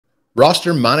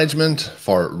Roster management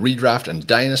for redraft and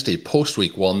dynasty post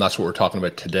week one. That's what we're talking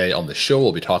about today on the show.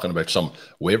 We'll be talking about some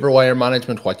waiver wire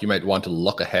management, what you might want to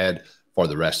look ahead for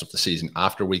the rest of the season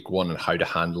after week one, and how to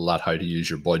handle that, how to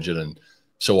use your budget, and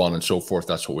so on and so forth.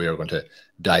 That's what we are going to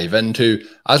dive into.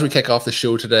 As we kick off the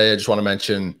show today, I just want to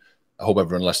mention, I hope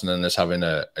everyone listening is having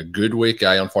a good week.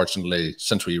 I, unfortunately,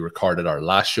 since we recorded our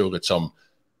last show, got some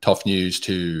tough news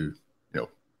to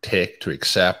take, to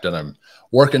accept, and I'm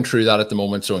working through that at the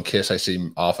moment. So in case I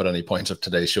seem off at any points of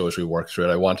today's show as we work through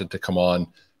it, I wanted to come on,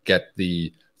 get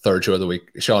the third show of the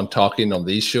week, Shawn, talking on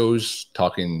these shows,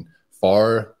 talking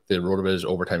for the RotoViz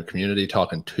Overtime community,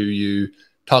 talking to you,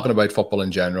 talking about football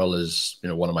in general is,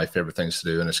 one of my favorite things to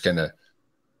do. And it's kind of,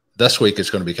 this week is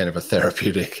going to be kind of a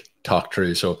therapeutic talk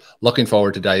through. So looking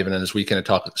forward to diving in as we kind of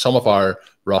talk some of our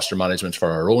roster managements for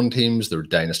our own teams, the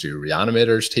Dynasty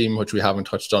Reanimators team, which we haven't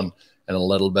touched on in a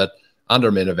little bit, and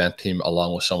our main event team,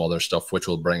 along with some other stuff, which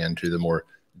we'll bring into the more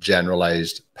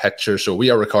generalized picture. So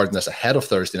we are recording this ahead of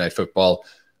Thursday Night Football.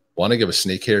 Want to give a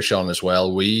sneak here, Shawn, as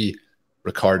well. We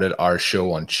recorded our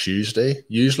show on Tuesday.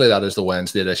 Usually that is the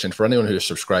Wednesday edition. For anyone who is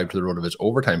subscribed to the RotoViz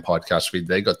Overtime podcast feed,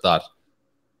 they got that,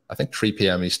 I think, 3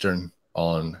 p.m. Eastern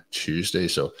on Tuesday.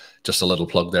 So just a little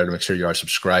plug there to make sure you are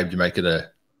subscribed. You might get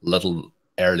a little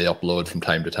early upload from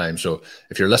time to time. So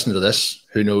if you're listening to this,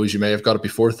 who knows, you may have got it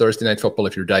before Thursday Night Football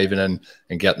if you're diving in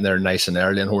and getting there nice and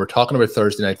early. And when we're talking about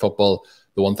Thursday Night Football,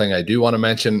 the one thing I do want to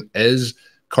mention is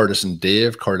Curtis,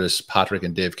 Patrick,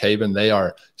 and Dave Caban. They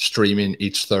are streaming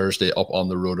each Thursday up on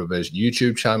the RotoViz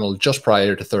YouTube channel just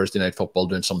prior to Thursday Night Football,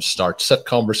 doing some start-sit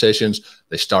conversations.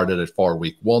 They started it for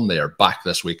week one. They are back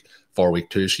this week for week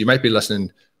two. So you might be listening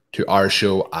to our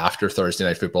show after Thursday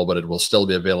Night Football, but it will still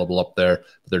be available up there.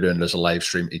 They're doing it as a live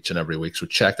stream each and every week. So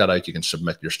check that out. You can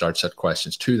submit your start-sit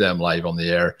questions to them live on the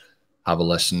air. Have a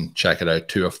listen. Check it out.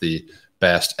 Two of the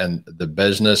best in the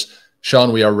business.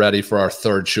 Shawn, we are ready for our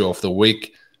third show of the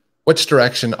week. Which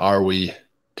direction are we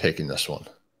taking this one?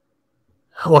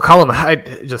 Well, Colm, I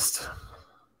just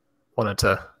wanted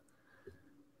to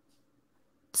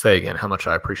say again how much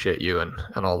I appreciate you and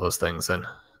all those things. And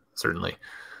certainly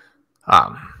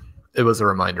it was a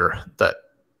reminder that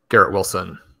Garrett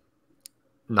Wilson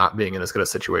not being in as good a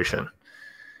situation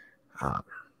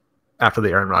after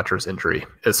the Aaron Rodgers injury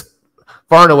is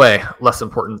far and away less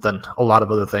important than a lot of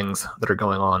other things that are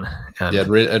going on. And yeah,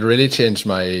 it really changed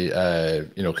my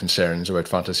concerns about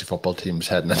fantasy football teams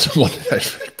heading into Monday Night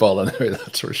Football anyway,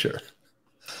 that's for sure.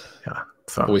 Yeah.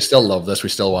 So but we still love this. We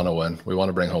still want to win. We want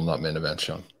to bring home that main event,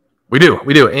 Shawn. We do.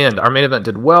 And our main event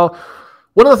did well.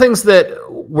 One of the things that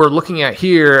we're looking at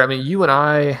here, I mean, you and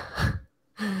I,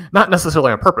 not necessarily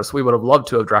on purpose, we would have loved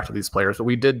to have drafted these players, but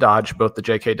we did dodge both the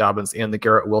J.K. Dobbins and the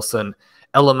Garrett Wilson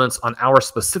elements on our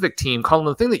specific team. Colm,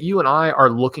 the thing that you and I are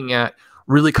looking at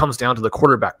really comes down to the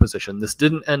quarterback position. This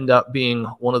didn't end up being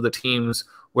one of the teams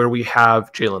where we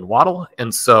have Jalen Waddle,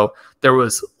 and so there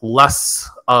was less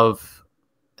of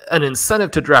an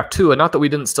incentive to draft Tua. Not that we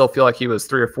didn't still feel like he was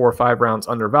 3 or 4 or 5 rounds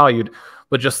undervalued,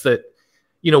 but just that,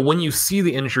 when you see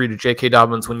the injury to J.K.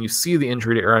 Dobbins, when you see the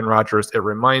injury to Aaron Rodgers, it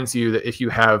reminds you that if you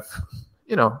have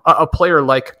a player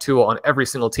like Tua on every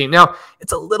single team. Now,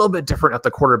 it's a little bit different at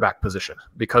the quarterback position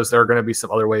because there are going to be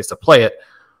some other ways to play it,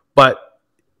 but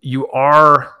you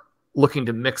are looking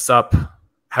to mix up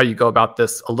how you go about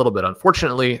this a little bit.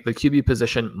 Unfortunately, the QB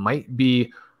position might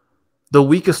be the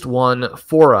weakest one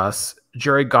for us.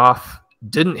 Jared Goff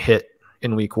didn't hit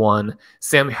in week one.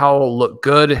 Sam Howell looked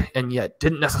good and yet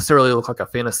didn't necessarily look like a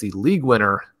fantasy league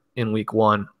winner in week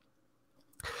one.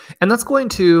 And that's going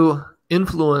to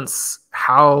influence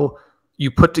how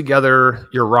you put together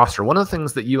your roster. One of the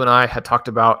things that you and I had talked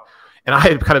about, and I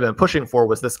had kind of been pushing for,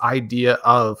 was this idea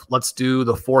of let's do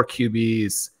the 4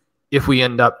 QBs if we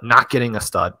end up not getting a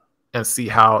stud and see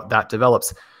how that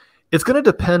develops. It's going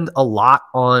to depend a lot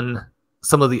on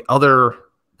some of the other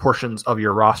portions of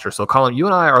your roster. So Colm, you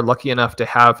and I are lucky enough to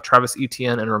have Travis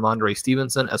Etienne and Ramondre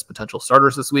Stevenson as potential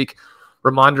starters this week.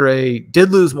 Ramondre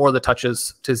did lose more of the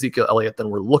touches to Siegele Elliott than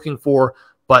we're looking for,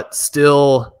 but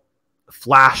still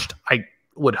flashed. I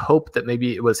would hope that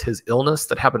maybe it was his illness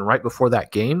that happened right before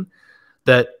that game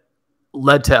that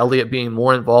led to Elliott being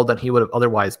more involved than he would have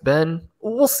otherwise been.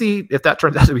 We'll see if that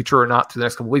turns out to be true or not through the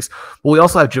next couple of weeks. But we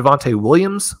also have Javonte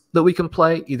Williams that we can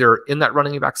play either in that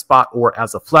running back spot or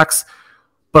as a flex.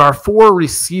 But our 4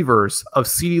 receivers of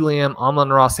CeeDee Lamb,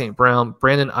 Amon-Ra St. Brown,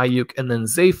 Brandon Ayuk, and then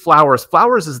Zay Flowers.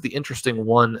 Flowers is the interesting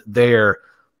one there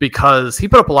because he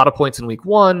put up a lot of points in week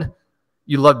one.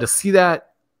 You love to see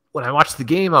that. When I watched the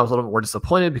game, I was a little bit more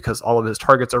disappointed because all of his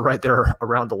targets are right there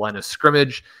around the line of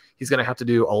scrimmage. He's going to have to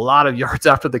do a lot of yards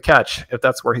after the catch if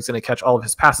that's where he's going to catch all of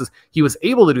his passes. He was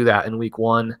able to do that in week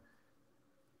one.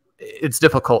 it's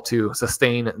difficult to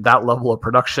sustain that level of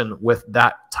production with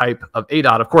that type of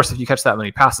ADOT. Of course, if you catch that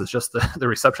many passes, just the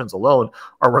receptions alone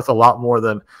are worth a lot more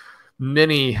than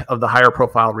many of the higher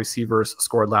profile receivers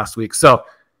scored last week. So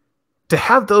to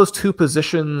have those two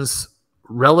positions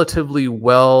relatively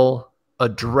well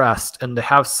addressed and to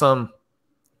have some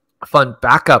fun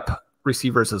backup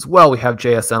receivers as well. We have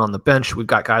JSN on the bench. We've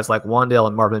got guys like Wandale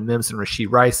and Marvin Mims and Rashee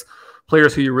Rice,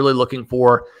 players who you're really looking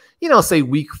for, say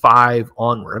week 5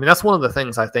 onward. I mean, that's one of the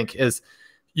things I think is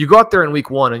you go out there in week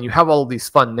 1 and you have all of these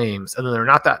fun names and then they're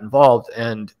not that involved.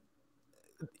 And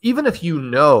even if you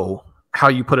know how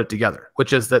you put it together,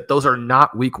 which is that those are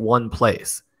not week 1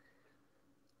 plays,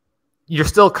 you're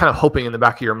still kind of hoping in the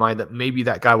back of your mind that maybe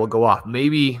that guy will go off.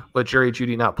 Maybe with Jerry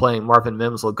Jeudy not playing, Marvin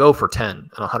Mims will go for 10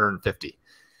 and 150.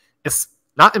 It's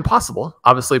not impossible.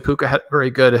 Obviously, Puka had a very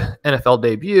good NFL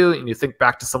debut, and you think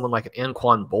back to someone like an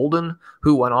Anquan Bolden,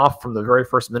 who went off from the very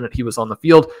first minute he was on the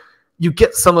field. You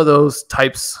get some of those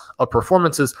types of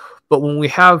performances, but when we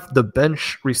have the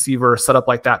bench receiver set up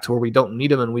like that to where we don't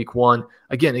need him in week 1,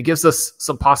 again, it gives us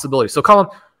some possibilities. So, Colm,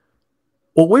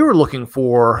 what we were looking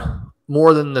for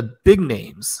more than the big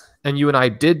names, and you and I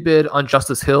did bid on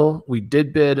Justice Hill. We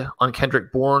did bid on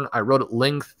Kendrick Bourne. I wrote at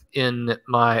length in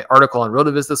my article on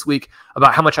RotoViz this week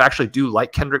about how much I actually do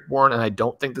like Kendrick Bourne, and I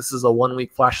don't think this is a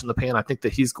 1-week flash in the pan. I think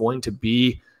that he's going to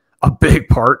be a big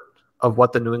part of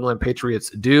what the New England Patriots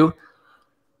do.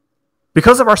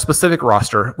 Because of our specific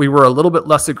roster, we were a little bit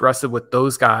less aggressive with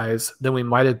those guys than we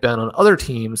might have been on other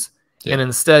teams, and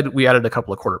instead we added a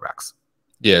couple of quarterbacks.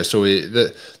 Yeah, so there's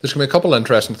going to be a couple of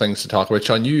interesting things to talk about.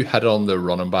 Shawn, you hit on the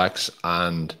running backs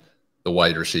and the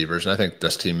wide receivers, and I think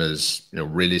this team is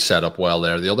really set up well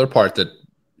there. The other part that,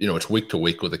 it's week to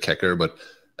week with the kicker, but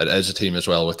it is a team as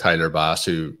well with Tyler Bass,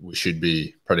 who we should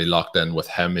be pretty locked in with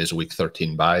him is week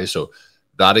 13 bye. So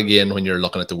that, again, when you're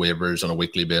looking at the waivers on a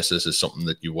weekly basis, is something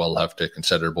that you will have to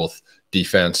consider, both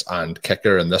defense and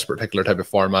kicker in this particular type of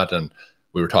format. And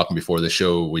we were talking before the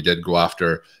show, we did go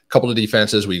after a couple of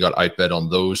defenses. We got outbid on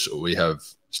those. We have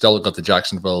still got the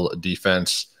Jacksonville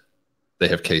defense. They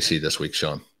have KC this week,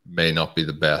 Shawn. May not be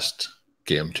the best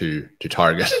game to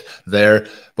target there.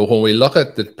 But when we look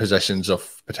at the positions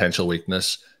of potential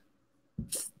weakness,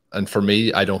 and for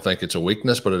me, I don't think it's a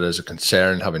weakness, but it is a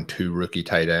concern having 2 rookie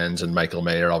tight ends and Michael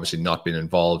Mayer obviously not being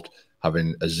involved,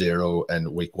 having a 0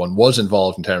 in week 1. Was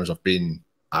involved in terms of being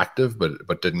active,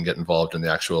 but didn't get involved in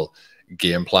the actual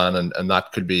game plan, and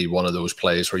that could be one of those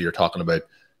plays where you're talking about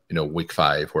week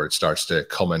 5 where it starts to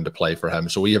come into play for him.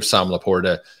 So we have Sam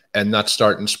Laporta in that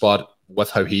starting spot. With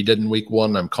how he did in week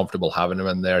 1, I'm comfortable having him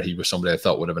in there. He was somebody I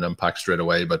thought would have an impact straight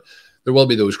away, but there will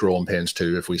be those growing pains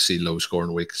too if we see low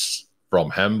scoring weeks from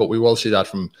him. But we will see that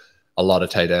from a lot of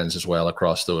tight ends as well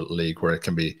across the league, where it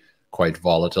can be quite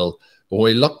volatile. But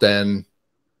when we look then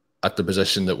at the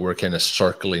position that we're kind of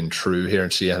circling through here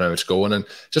and seeing how it's going, and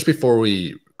just before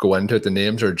we go into it, the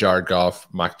names are Jared Goff,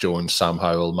 Mac Jones, Sam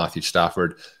Howell, Matthew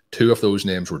Stafford. 2 of those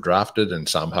names were drafted, and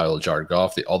Sam Howell, Jared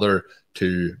Goff. The other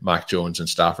 2, Mac Jones and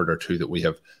Stafford, are 2 that we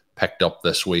have picked up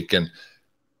this week. And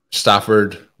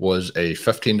Stafford was a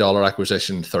 $15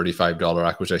 acquisition, $35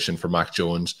 acquisition for Mac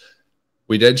Jones.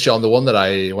 We did, Shawn, the one that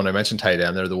when I mentioned tight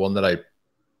end there, the one that I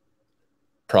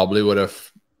probably would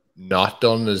have not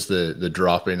done is the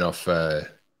dropping of Trey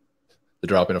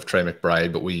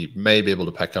McBride, but we may be able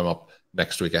to pick him up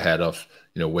next week ahead of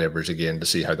waivers again to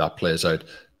see how that plays out.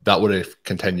 That would have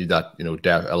continued that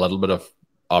a little bit of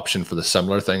option for the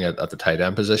similar thing at the tight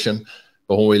end position.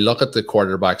 But when we look at the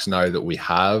quarterbacks now that we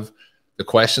have, the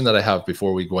question that I have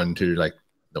before we go into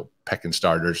picking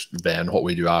starters, then what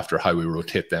we do after, how we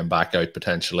rotate them back out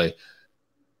potentially.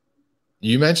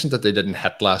 You mentioned that they didn't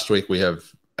hit last week. We have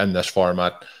in this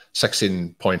format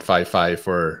 16.55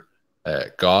 for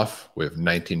Goff. We have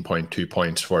 19.2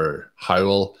 points for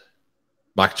Howell.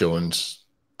 Mac Jones,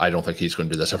 I don't think he's going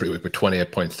to do this every week, but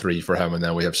 28.3 for him. And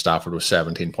then we have Stafford with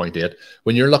 17.8.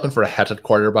 When you're looking for a hit at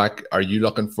quarterback, are you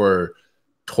looking for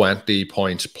 20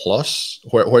 points plus?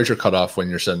 Where's your cutoff when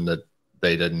you're saying that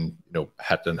they didn't,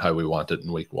 hit in how we want it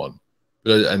in week 1?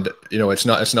 And, it's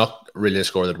not really a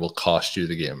score that will cost you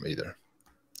the game either.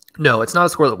 No, it's not a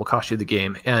score that will cost you the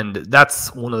game. And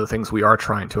that's one of the things we are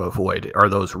trying to avoid, are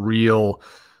those real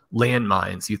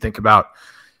landmines. You think about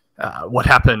what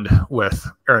happened with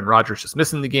Aaron Rodgers just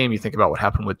missing the game. You think about what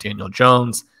happened with Daniel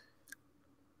Jones.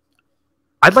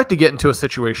 I'd like to get into a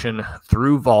situation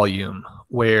through volume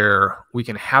where we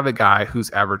can have a guy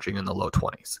who's averaging in the low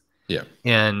 20s. Yeah.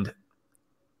 And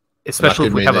especially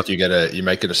if we have you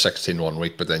might get a 16 one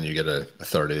week, but then you get a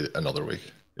 30 another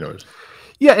week.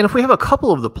 Yeah, and if we have a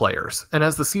couple of the players, and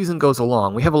as the season goes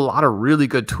along, we have a lot of really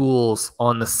good tools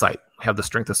on the site. We have the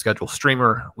strength of schedule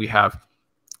streamer. We have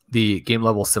the game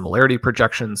level similarity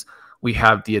projections. We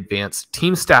have the advanced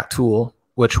team stat tool,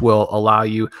 which will allow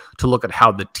you to look at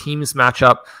how the teams match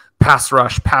up, pass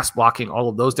rush, pass blocking, all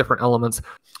of those different elements.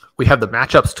 We have the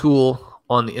matchups tool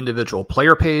on the individual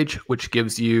player page, which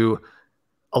gives you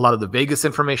a lot of the Vegas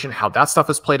information, how that stuff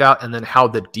is played out, and then how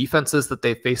the defenses that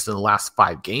they faced in the last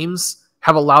 5 games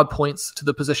have allowed points to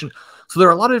the position. So there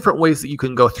are a lot of different ways that you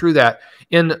can go through that.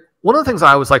 And one of the things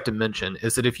I always like to mention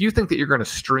is that if you think that you're going to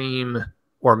stream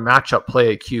or matchup play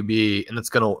a QB and it's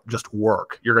going to just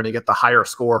work, you're going to get the higher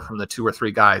score from the 2 or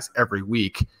 3 guys every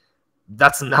week,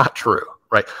 that's not true,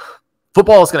 right?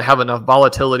 Football is going to have enough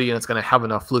volatility and it's going to have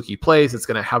enough fluky plays. It's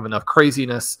going to have enough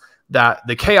craziness that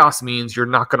the chaos means you're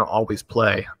not going to always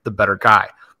play the better guy.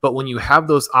 But when you have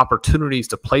those opportunities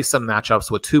to play some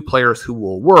matchups with 2 players who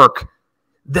will work,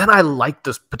 then I like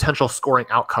the potential scoring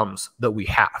outcomes that we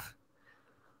have.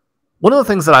 One of the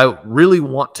things that I really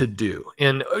want to do,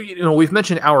 and we've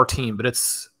mentioned our team, but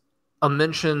it's a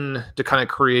mention to kind of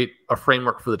create a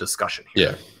framework for the discussion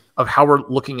here of how we're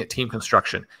looking at team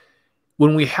construction.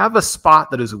 When we have a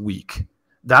spot that is weak,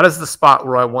 that is the spot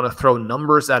where I want to throw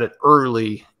numbers at it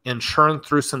early and churn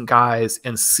through some guys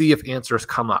and see if answers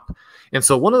come up. And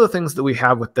so one of the things that we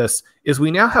have with this is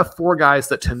we now have 4 guys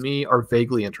that to me are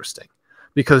vaguely interesting,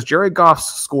 because Jared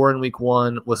Goff's score in week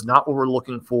 1 was not what we're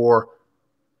looking for,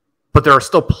 but there are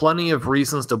still plenty of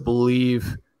reasons to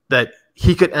believe that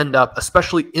he could end up,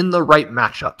 especially in the right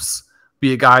matchups,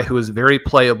 be a guy who is very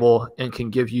playable and can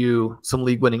give you some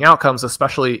league-winning outcomes,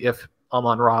 especially if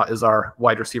Amon-Ra is our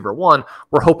wide receiver 1.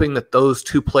 We're hoping that those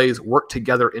 2 plays work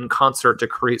together in concert to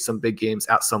create some big games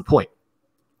at some point.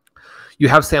 You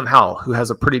have Sam Howell, who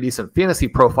has a pretty decent fantasy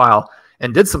profile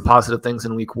and did some positive things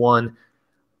in week 1.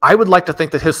 I would like to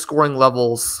think that his scoring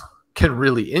levels can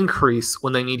really increase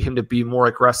when they need him to be more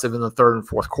aggressive in the 3rd and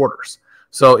 4th quarters.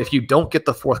 So if you don't get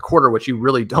the 4th quarter, which you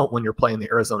really don't when you're playing the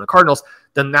Arizona Cardinals,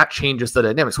 then that changes the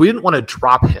dynamics. We didn't want to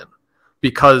drop him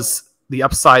because the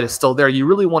upside is still there. You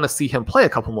really want to see him play a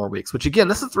couple more weeks, which again,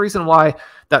 this is the reason why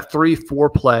that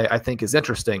 3-4 play I think is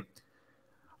interesting.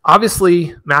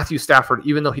 Obviously, Matthew Stafford,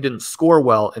 even though he didn't score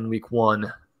well in week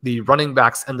 1, the running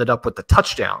backs ended up with the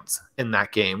touchdowns in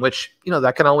that game, which,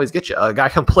 that can always get you. A guy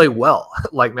can play well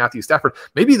like Matthew Stafford,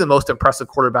 maybe the most impressive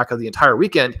quarterback of the entire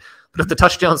weekend. But if the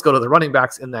touchdowns go to the running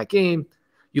backs in that game,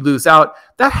 you lose out.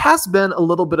 That has been a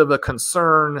little bit of a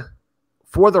concern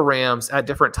for the Rams at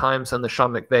different times in the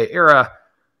Sean McVay era.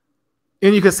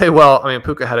 And you could say, well,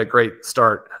 Puka had a great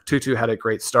start. Tutu had a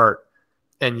great start.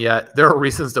 And yet there are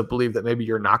reasons to believe that maybe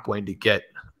you're not going to get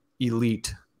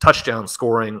elite touchdown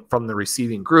scoring from the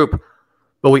receiving group.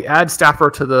 But we add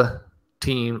Stafford to the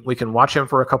team. We can watch him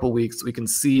for a couple weeks. We can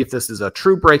see if this is a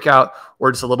true breakout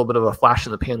or just a little bit of a flash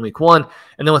in the pan week 1.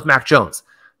 And then with Mac Jones,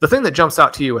 the thing that jumps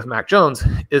out to you with Mac Jones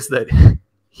is that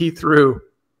he threw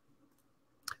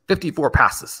 54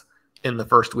 passes in the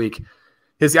first week.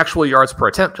 His actual yards per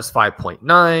attempt just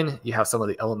 5.9. You have some of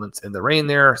the elements in the rain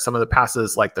there. Some of the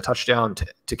passes, like the touchdown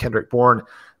to Kendrick Bourne,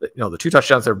 the 2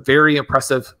 touchdowns are very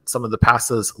impressive. Some of the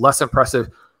passes less impressive.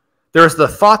 There's the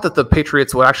thought that the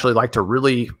Patriots would actually like to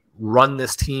really run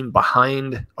this team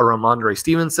behind a Ramondre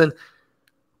Stevenson.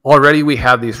 Already we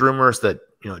have these rumors that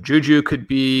Juju could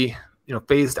be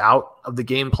phased out of the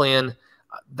game plan.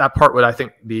 That part would, I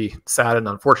think, be sad and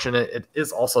unfortunate. It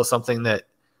is also something that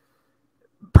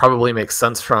probably makes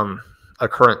sense from a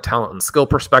current talent and skill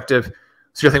perspective.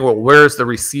 So you're thinking, well, where's the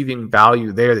receiving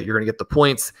value there that you're going to get the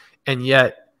points? And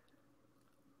yet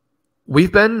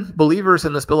we've been believers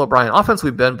in this Bill O'Brien offense.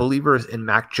 We've been believers in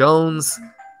Mac Jones.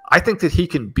 I think that he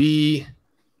can be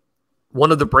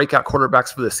one of the breakout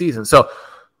quarterbacks for the season. So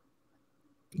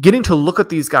getting to look at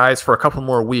these guys for a couple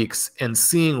more weeks and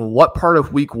seeing what part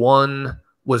of week 1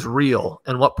 was real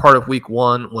and what part of week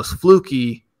 1 was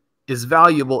fluky is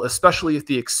valuable, especially if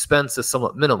the expense is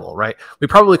somewhat minimal, right? We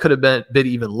probably could have bid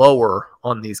even lower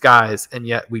on these guys, and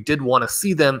yet we did want to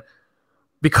see them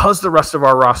because the rest of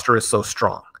our roster is so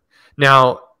strong.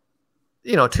 Now,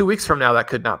 2 weeks from now, that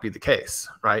could not be the case,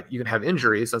 right? You can have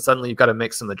injuries and suddenly you've got to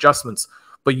make some adjustments,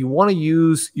 but you want to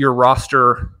use your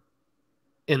roster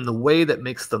in the way that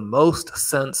makes the most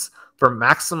sense for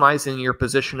maximizing your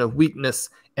position of weakness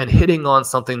and hitting on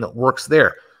something that works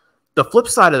there. The flip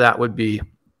side of that would be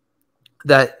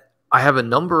that I have a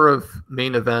number of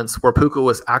main events where Puka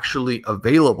was actually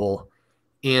available,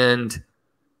 and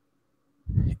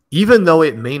even though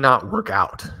it may not work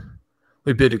out,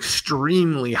 we bid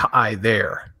extremely high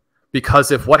there,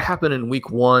 because if what happened in week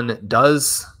 1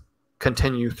 does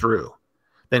continue through,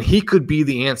 then he could be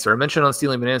the answer. I mentioned on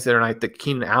Stealing Bananas the other night that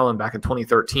Keenan Allen back in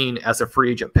 2013 as a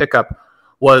free agent pickup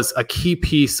was a key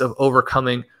piece of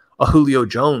overcoming a Julio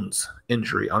Jones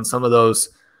injury on some of those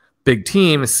big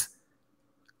teams.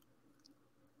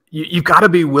 You've got to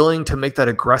be willing to make that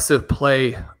aggressive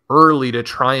play early to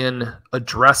try and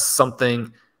address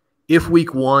something if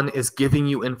week one is giving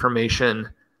you information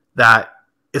that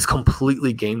is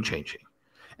completely game-changing.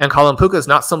 And Colm Puka is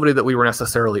not somebody that we were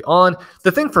necessarily on.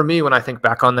 The thing for me when I think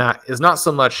back on that is not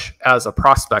so much as a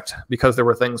prospect, because there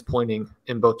were things pointing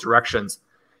in both directions.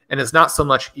 And it's not so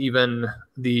much even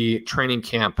the training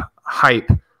camp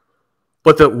hype,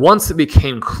 but that once it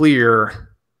became clear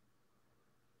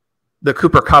that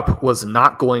Cooper Kupp was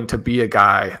not going to be a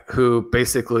guy who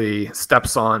basically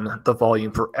steps on the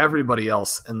volume for everybody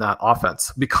else in that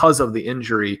offense because of the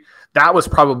injury, that was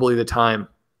probably the time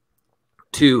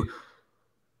to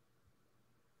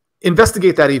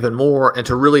investigate that even more and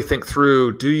to really think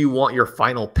through, do you want your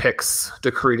final picks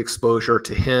to create exposure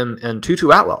to him and Tutu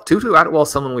Atwell? Tutu Atwell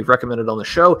is someone we've recommended on the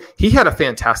show. He had a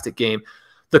fantastic game.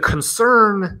 The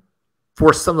concern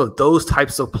for some of those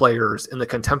types of players in the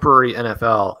contemporary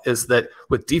NFL is that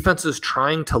with defenses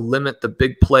trying to limit the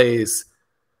big plays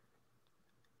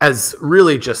as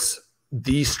really just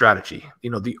the strategy,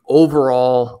 the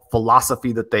overall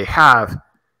philosophy that they have,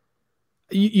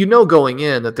 going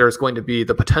in that there's going to be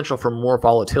the potential for more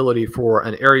volatility for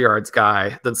an air yards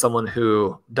guy than someone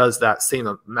who does that same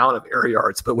amount of air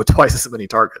yards, but with twice as many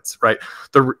targets, right?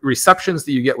 The receptions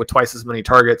that you get with twice as many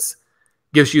targets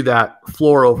gives you that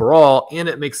floor overall, and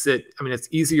it makes it, it's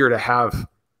easier to have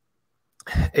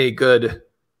a good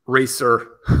racer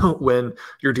when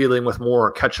you're dealing with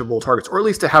more catchable targets, or at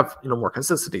least to have, more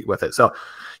consistency with it. So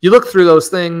you look through those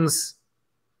things.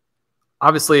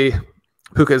 Obviously,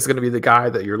 Puka is going to be the guy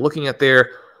that you're looking at there.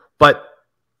 But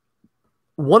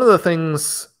one of the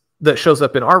things that shows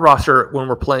up in our roster when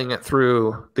we're playing it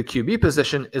through the QB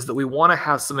position is that we want to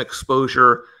have some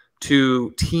exposure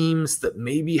to teams that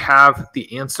maybe have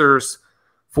the answers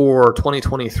for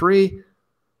 2023.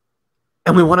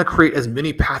 And we want to create as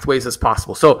many pathways as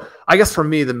possible. So I guess for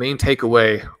me, the main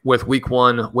takeaway with week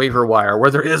one waiver wire, where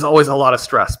there is always a lot of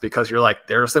stress because you're like,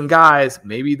 there are some guys,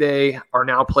 maybe they are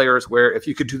now players where if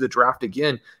you could do the draft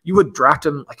again, you would draft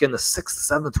them like in the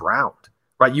 6th, 7th round,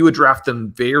 right? You would draft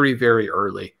them very, very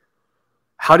early.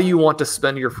 How do you want to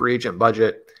spend your free agent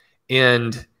budget?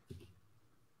 And,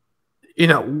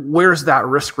 where's that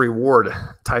risk reward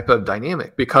type of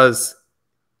dynamic? Because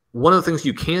one of the things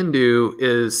you can do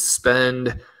is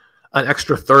spend an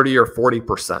extra 30 or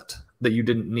 40% that you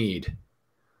didn't need,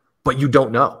 but you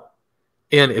don't know.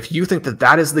 And if you think that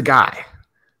that is the guy,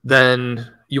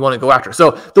 then you want to go after it.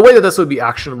 So the way that this would be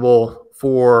actionable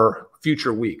for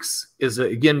future weeks is to,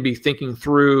 again, be thinking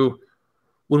through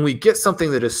when we get something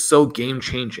that is so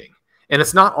game-changing. And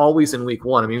it's not always in week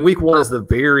one. Week one is the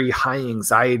very high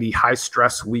anxiety, high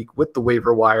stress week with the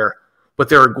waiver wire. But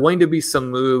there are going to be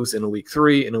some moves in a week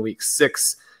 3, in a week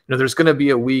 6. There's going to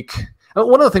be a week.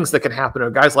 One of the things that can happen are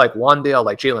guys like Wandale,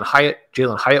 like Jalen Hyatt.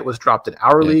 Jalen Hyatt was dropped in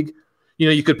our league.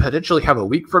 You could potentially have a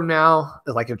week from now,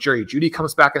 like if Jerry Jeudy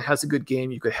comes back and has a good game,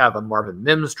 you could have a Marvin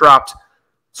Mims dropped.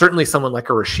 Certainly someone like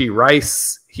a Rashee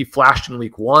Rice. He flashed in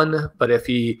week 1, but if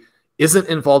he isn't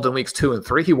involved in weeks 2 and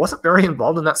 3, he wasn't very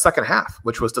involved in that second half,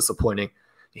 which was disappointing.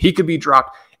 He could be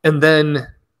dropped. And then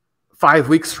 5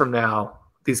 weeks from now,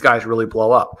 these guys really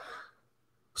blow up.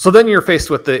 So then you're faced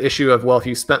with the issue of, well, if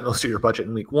you spent most of your budget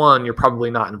in week 1, you're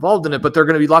probably not involved in it, but there are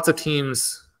going to be lots of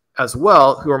teams as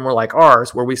well who are more like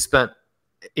ours, where we spent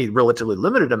a relatively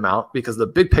limited amount because the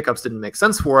big pickups didn't make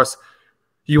sense for us.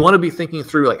 You want to be thinking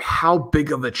through, like, how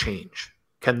big of a change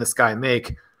can this guy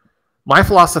make? My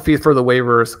philosophy for the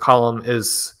waivers column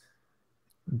is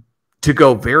to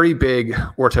go very big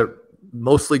or to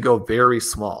mostly go very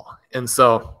small. And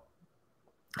so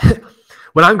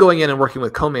when I'm going in and working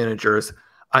with co-managers,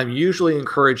 I'm usually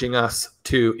encouraging us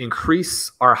to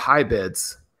increase our high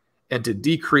bids and to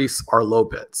decrease our low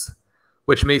bids,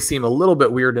 which may seem a little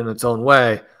bit weird in its own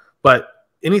way, but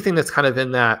anything that's kind of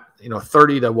in that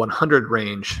 30 to 100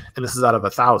 range, and this is out of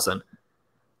 1,000,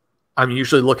 I'm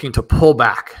usually looking to pull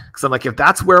back because I'm like, if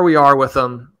that's where we are with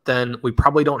them, then we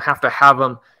probably don't have to have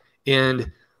them.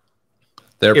 And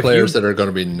they're players that are going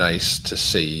to be nice to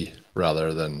see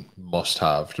rather than must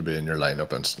have to be in your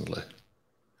lineup instantly.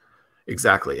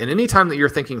 Exactly. And anytime that you're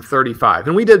thinking 35,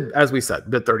 and we did, as we said,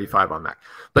 bid 35 on Mac,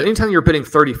 but anytime you're bidding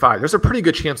 35, there's a pretty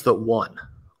good chance that 1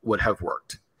 would have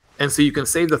worked. And so you can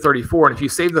save the 34. And if you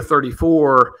save the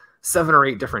 34 7 or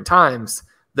 8 different times,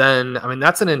 then,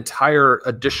 that's an entire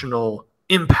additional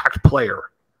impact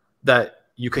player that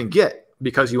you can get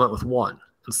because you went with 1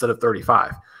 instead of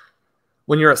 35.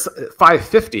 When you're at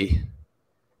 550,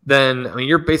 then,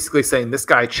 you're basically saying this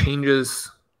guy changes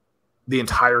the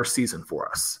entire season for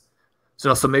us.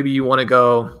 So maybe you want to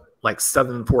go like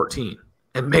 7-14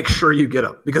 and make sure you get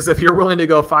them. Because if you're willing to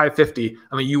go 550,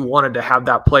 I mean, you wanted to have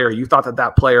that player. You thought that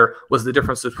that player was the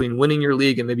difference between winning your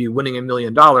league and maybe winning $1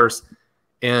 million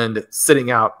and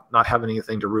sitting out, not having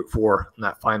anything to root for in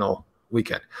that final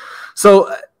weekend.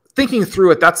 So thinking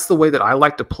through it, that's the way that I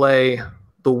like to play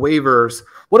the waivers.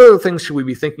 What other things should we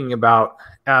be thinking about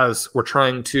as we're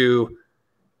trying to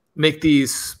make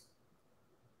these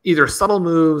either subtle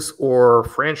moves or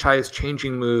franchise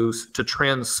changing moves to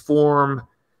transform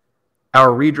our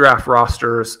redraft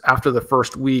rosters after the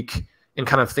first week, and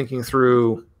kind of thinking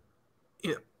through,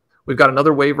 we've got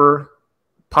another waiver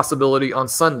possibility on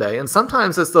Sunday. And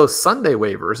sometimes it's those Sunday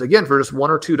waivers, again, for just $1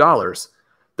 or $2,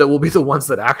 that will be the ones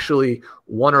that actually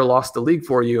won or lost the league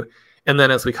for you. And then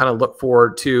as we kind of look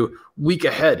forward to week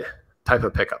ahead type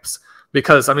of pickups,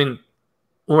 because I mean,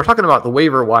 when we're talking about the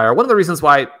waiver wire, one of the reasons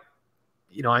why,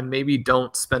 I maybe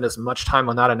don't spend as much time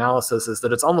on that analysis is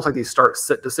that it's almost like these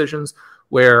start-sit decisions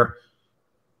where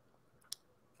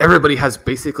everybody has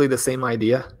basically the same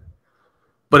idea.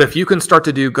 But if you can start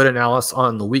to do good analysis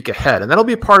on the week ahead, and that'll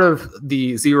be part of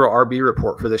the Zero RB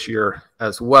report for this year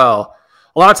as well.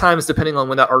 A lot of times, depending on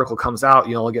when that article comes out,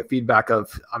 I'll get feedback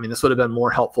of, this would have been more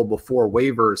helpful before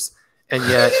waivers. And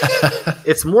yet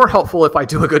it's more helpful if I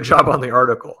do a good job on the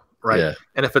article, right? Yeah.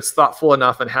 And if it's thoughtful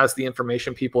enough and has the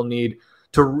information people need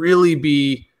to really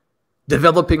be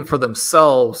developing for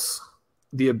themselves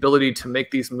the ability to make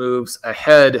these moves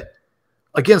ahead.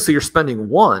 Again, so you're spending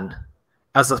 $1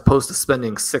 as opposed to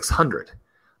spending $600.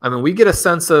 We get a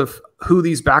sense of who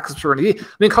these backups are going to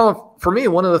be. Colm, for me,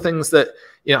 one of the things that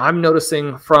I'm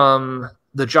noticing from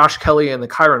the Josh Kelly and the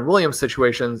Kyron Williams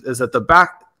situations is that the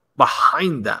back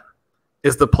behind them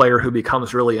is the player who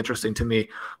becomes really interesting to me,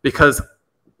 because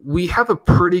we have a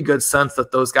pretty good sense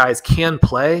that those guys can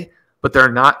play, but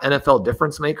they're not NFL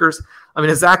difference makers.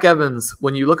 Zach Evans,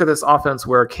 when you look at this offense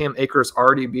where Cam Akers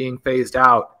already being phased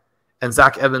out and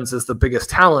Zach Evans is the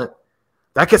biggest talent,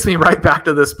 that gets me right back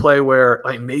to this play where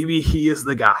maybe he is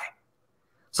the guy.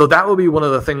 So that will be one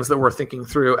of the things that we're thinking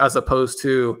through, as opposed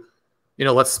to,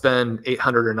 let's spend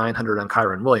 $800 or $900 on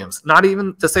Kyron Williams. Not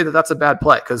even to say that that's a bad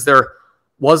play, because there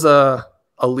was a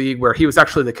league where he was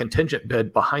actually the contingent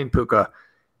bid behind Puka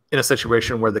in a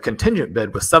situation where the contingent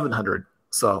bid was $700.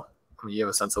 So you have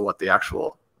a sense of what the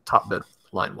actual top bid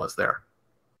line was there.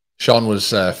 Shawn was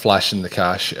flashing the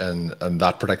cash in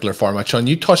that particular format. Shawn,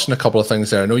 you touched on a couple of things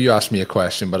there. I know you asked me a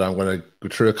question, but I'm going to go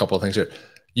through a couple of things here.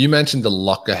 You mentioned the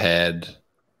luck ahead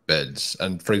bids.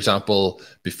 And for example,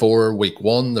 before week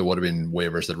 1, there would have been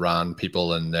waivers that ran.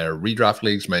 People in their redraft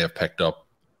leagues may have picked up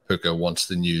Puka once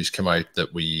the news came out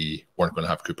that we weren't going to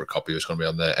have Cooper Kupp. He was going to be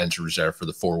on the injured reserve for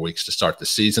the 4 weeks to start the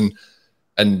season.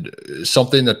 And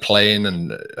something that playing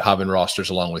and having rosters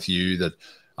along with you that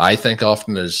I think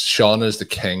often is Shawn is the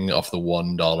king of the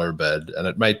 $1 bid. And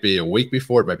it might be a week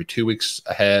before, it might be 2 weeks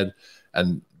ahead.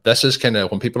 And this is kind of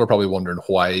when people are probably wondering,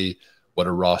 why would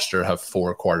a roster have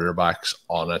 4 quarterbacks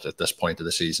on it at this point of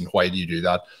the season? Why do you do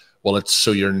that? Well, it's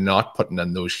so you're not putting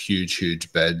in those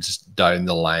huge bids down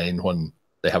the line when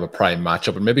they have a prime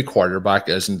matchup. And maybe quarterback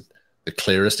isn't the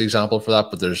clearest example for that,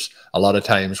 but there's a lot of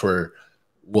times where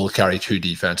we'll carry 2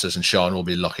 defenses and Shawn will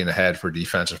be looking ahead for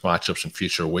defensive matchups in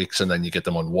future weeks, and then you get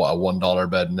them on a $1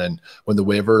 bid. And then when the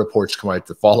waiver reports come out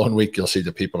the following week, you'll see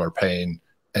that people are paying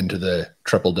into the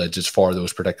triple digits for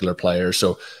those particular players.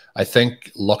 So I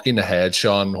think looking ahead,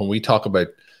 Shawn, when we talk about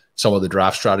some of the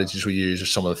draft strategies we use or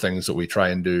some of the things that we try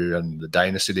and do in the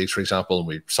dynasty leagues, for example, and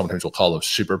we sometimes will call them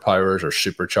superpowers or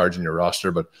supercharging your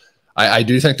roster. But I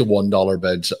do think the $1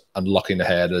 bids and looking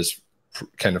ahead is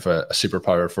kind of a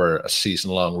superpower for a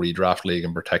season-long redraft league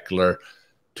in particular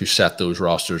to set those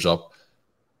rosters up.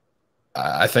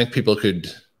 I think people could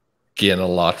gain a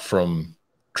lot from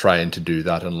trying to do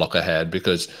that and look ahead,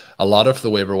 because a lot of the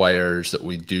waiver wires that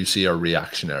we do see are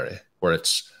reactionary, where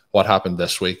it's what happened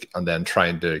this week and then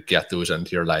trying to get those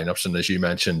into your lineups. And as you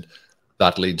mentioned,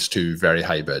 that leads to very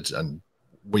high bids. And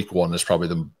week 1 is probably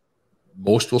the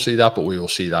most we'll see that, but we will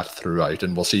see that throughout.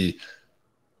 And we'll see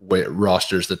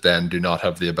rosters that then do not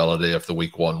have the ability, if the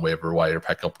week 1 waiver wire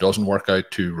pickup doesn't work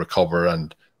out, to recover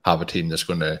and have a team that's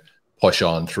going to push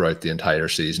on throughout the entire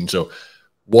season. So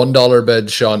 $1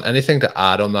 bid, Shawn, anything to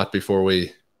add on that before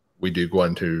we do go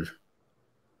into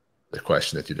the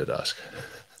question that you did ask?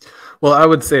 Well, I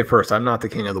would say first, I'm not the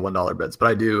king of the $1 bids, but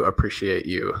I do appreciate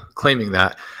you claiming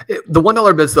that. The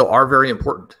 $1 bids, though, are very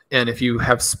important. And if you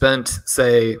have spent,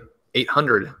 say,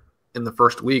 $800 in the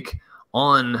first week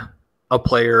on a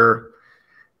player,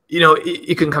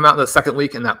 you can come out in the second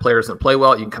week and that player doesn't play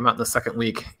well. You can come out in the second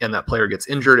week and that player gets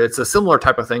injured. It's a similar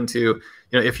type of thing to,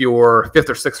 if your 5th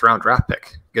or 6th round draft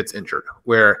pick gets injured,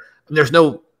 where there's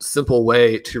no simple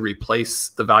way to replace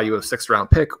the value of 6th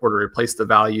round pick or to replace the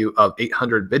value of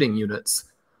 800 bidding units,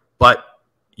 but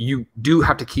you do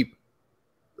have to keep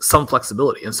some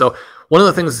flexibility. And so one of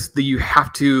the things that you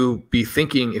have to be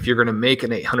thinking if you're going to make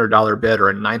an $800 bid or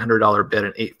a $900 bid,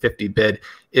 an $850 bid,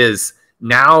 is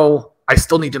now I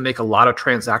still need to make a lot of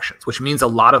transactions, which means a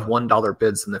lot of $1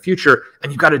 bids in the future.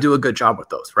 And you've got to do a good job with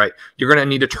those, right? You're going to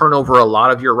need to turn over a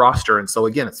lot of your roster. And so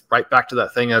again, it's right back to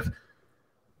that thing of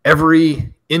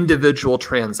every individual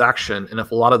transaction. And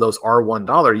if a lot of those are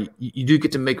 $1, you do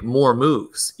get to make more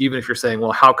moves, even if you're saying,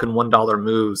 well, how can $1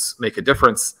 moves make a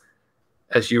difference?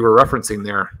 As you were referencing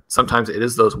there, sometimes it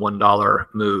is those $1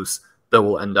 moves that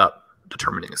will end up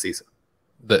determining a season.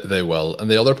 They will. And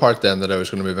the other part then that I was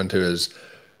going to move into is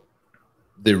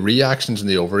the reactions and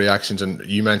the overreactions. And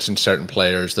you mentioned certain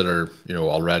players that are,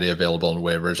 already available on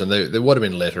waivers, and they would have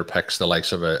been later picks, the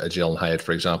likes of a Jalen Hyatt,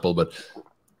 for example. But,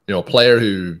 a player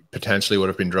who potentially would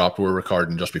have been dropped, we're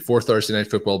recording just before Thursday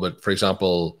Night Football. But for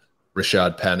example,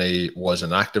 Rashad Penny was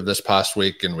inactive this past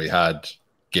week, and we had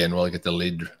Gainwell get the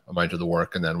lead amount of the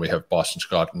work. And then we have Boston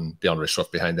Scott and DeAndre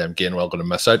Swift behind them. Gainwell going to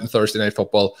miss out on Thursday Night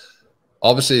Football.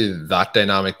 Obviously, that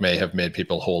dynamic may have made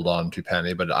people hold on to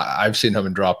Penny, but I've seen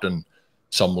him dropped in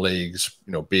some leagues,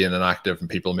 being inactive and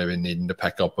people maybe needing to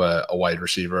pick up a wide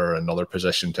receiver or another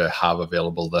position to have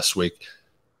available this week.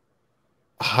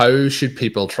 How should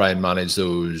people try and manage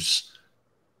those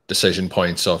decision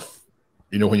points of,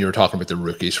 when you were talking about the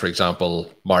rookies, for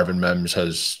example, Marvin Mims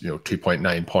has,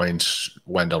 2.9 points.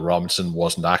 Wendell Robinson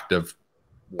wasn't active,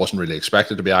 wasn't really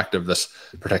expected to be active this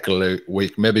particular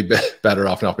week. Maybe better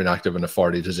off not being active in a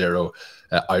 40-0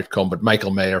 outcome. But Michael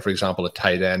Mayer, for example, a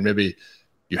tight end, maybe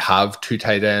you have 2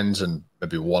 tight ends and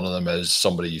maybe one of them is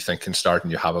somebody you think can start,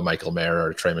 and you have a Michael Mayer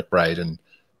or a Trey McBride and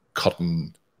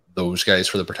cutting those guys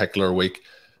for the particular week.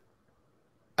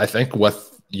 I think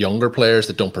with younger players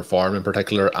that don't perform in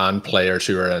particular, and players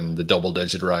who are in the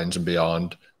double-digit rounds and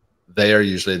beyond, they are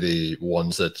usually the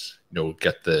ones that,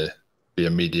 get the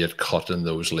immediate cut in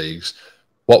those leagues.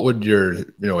 What would your,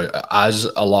 as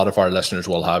a lot of our listeners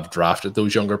will have drafted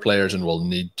those younger players and will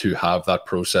need to have that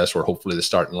process where hopefully the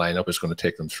starting lineup is going to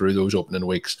take them through those opening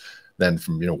weeks. Then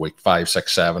from, week 5,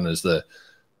 6, 7, as the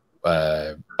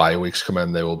bye weeks come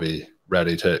in, they will be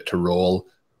ready to roll.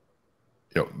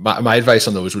 My advice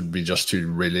on those would be just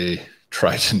to really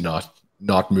try to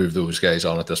not move those guys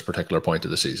on at this particular point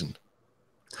of the season.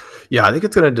 Yeah, I think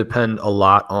it's going to depend a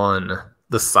lot on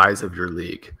the size of your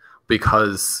league,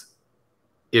 because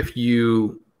if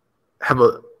you have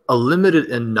a limited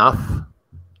enough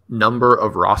number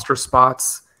of roster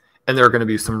spots and there are going to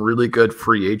be some really good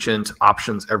free agent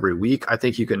options every week, I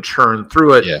think you can churn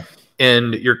through it. Yeah.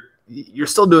 And you're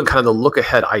still doing kind of the look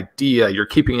ahead idea. You're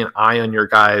keeping an eye on your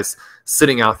guys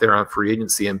sitting out there on free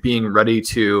agency and being ready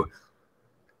to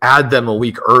add them a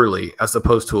week early as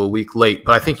opposed to a week late.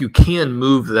 But I think you can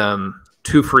move them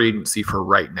to free agency for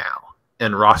right now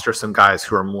and roster some guys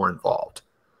who are more involved.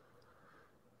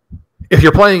 If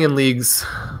you're playing in leagues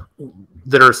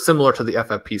that are similar to the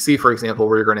FFPC, for example,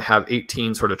 where you're going to have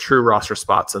 18 sort of true roster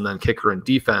spots and then kicker and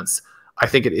defense, I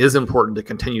think it is important to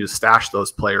continue to stash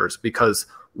those players, because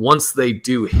once they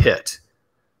do hit,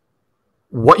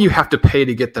 what you have to pay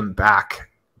to get them back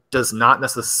does not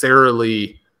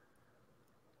necessarily,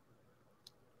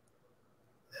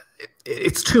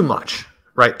 it's too much,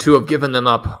 right, to have given them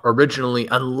up originally,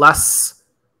 unless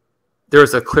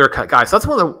there's a clear-cut guy. So that's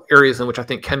one of the areas in which I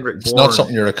think Kendrick Bourne... It's not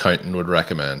something your accountant would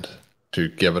recommend, to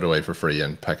give it away for free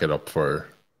and pick it up for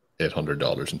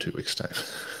 $800 in 2 weeks' time.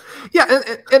 Yeah,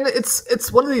 and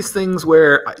it's one of these things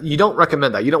where you don't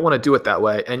recommend that. You don't want to do it that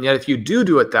way. And yet if you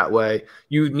do it that way,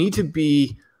 you need to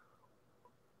be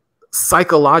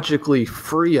psychologically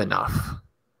free enough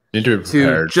to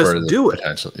just do it.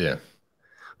 Potential. Yeah.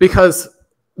 Because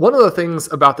one of the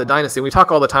things about the dynasty, we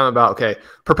talk all the time about,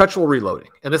 perpetual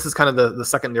reloading. And this is kind of the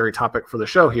secondary topic for the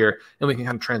show here, and we can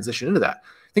kind of transition into that.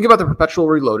 Think about the perpetual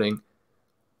reloading.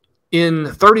 In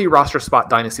 30 roster spot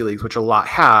dynasty leagues, which a lot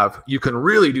have, you can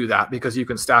really do that because you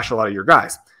can stash a lot of your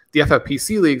guys. The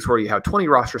FFPC leagues, where you have 20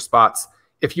 roster spots,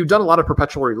 if you've done a lot of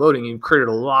perpetual reloading, you've created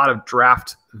a lot of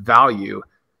draft value,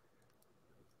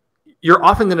 you're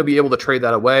often going to be able to trade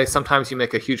that away. Sometimes you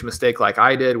make a huge mistake like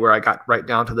I did, where I got right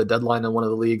down to the deadline in one of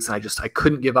the leagues, and I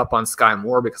couldn't give up on Sky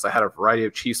Moore because I had a variety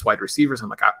of Chiefs wide receivers. I'm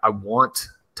like, I want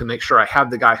to make sure I have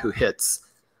the guy who hits.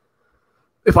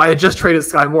 If I had just traded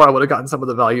Sky Moore, I would have gotten some of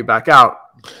the value back out.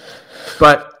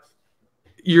 But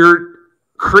you're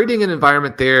creating an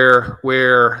environment there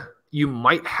where you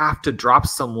might have to drop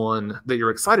someone that you're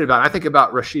excited about. I think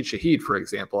about Rashid Shaheed, for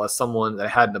example, as someone that I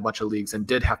had in a bunch of leagues and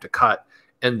did have to cut.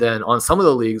 And then on some of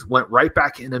the leagues went right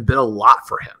back in and bid a lot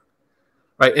for him.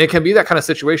 Right. And it can be that kind of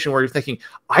situation where you're thinking,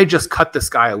 I just cut this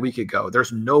guy a week ago.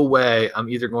 There's no way I'm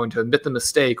either going to admit the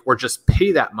mistake or just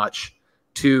pay that much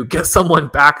to get someone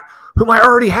back whom I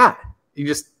already had. You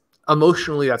just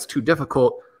emotionally, that's too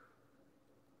difficult.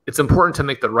 It's important to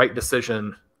make the right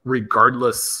decision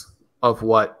regardless of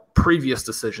what previous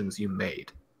decisions you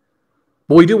made.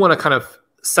 But we do want to kind of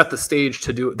set the stage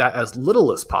to do that as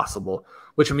little as possible,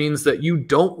 which means that you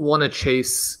don't want to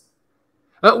chase.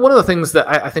 One of the things that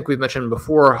I think we've mentioned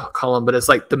before, Colm, but it's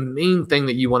like the main thing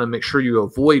that you want to make sure you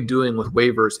avoid doing with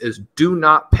waivers is do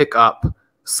not pick up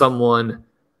someone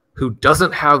who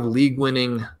doesn't have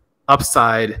league-winning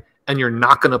upside and you're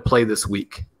not going to play this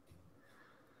week.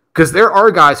 Because there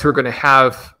are guys who are going to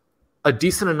have a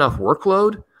decent enough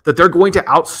workload that they're going to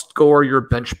outscore your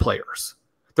bench players.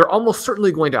 They're almost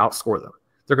certainly going to outscore them.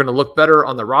 They're going to look better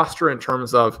on the roster in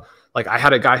terms of, like, I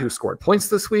had a guy who scored points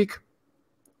this week.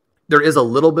 There is a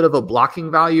little bit of a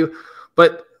blocking value,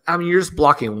 but I mean, you're just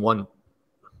blocking one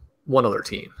other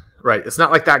team, right? It's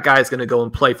not like that guy is going to go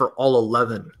and play for all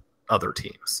 11 other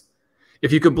teams.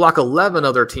 If you could block 11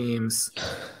 other teams,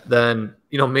 then,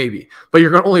 maybe, but you're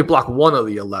going to only block one of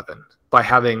the 11 by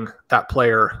having that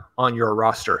player on your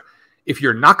roster. If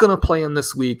you're not going to play him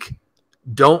this week,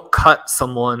 don't cut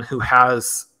someone who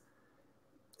has,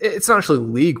 it's not actually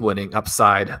league-winning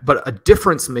upside, but a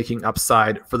difference-making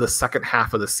upside for the second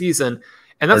half of the season.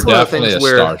 And that's one of the things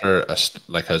where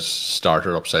has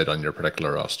starter upside on your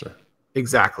particular roster.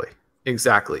 Exactly.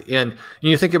 And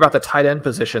you think about the tight end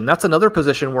position. That's another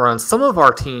position where on some of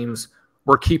our teams,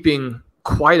 we're keeping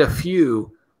quite a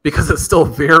few because it's still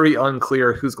very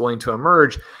unclear who's going to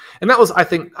emerge. And that was,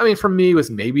 for me,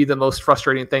 was maybe the most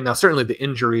frustrating thing. Now, certainly the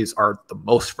injuries are the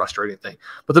most frustrating thing.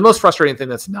 But the most frustrating thing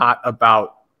that's not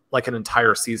about like an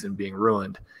entire season being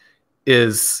ruined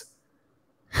is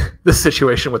the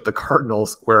situation with the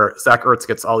Cardinals where Zach Ertz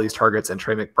gets all these targets and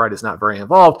Trey McBride is not very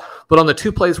involved. But on the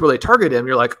two plays where they target him,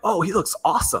 you're like, oh, he looks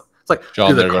awesome. It's like, John,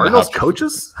 do the Cardinals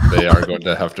coaches? They are going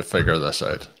to have to figure this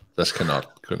out. This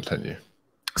cannot continue.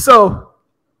 So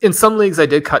in some leagues, I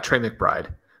did cut Trey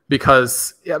McBride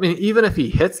because, even if he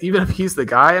hits, even if he's the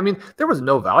guy, there was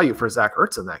no value for Zach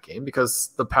Ertz in that game because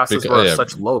the passes were of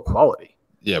such low quality.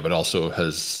 Yeah, but also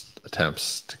his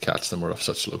attempts to catch them were of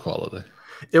such low quality.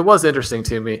 It was interesting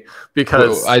to me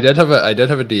because I did have a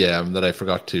DM that I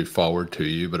forgot to forward to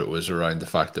you, but it was around the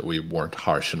fact that we weren't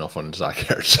harsh enough on Zach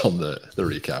Ertz on the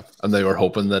recap, and they were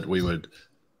hoping that we would.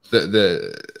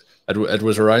 It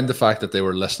was around the fact that they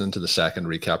were listening to the second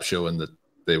recap show and that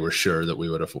they were sure that we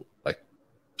would have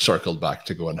circled back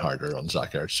to going harder on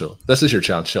Zach Ertz. So this is your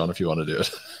chance, Shawn, if you want to do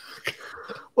it.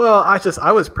 Well,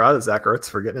 I was proud of Zach Ertz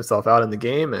for getting himself out in the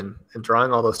game and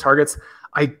drawing all those targets.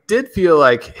 I did feel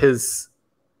like his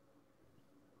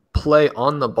play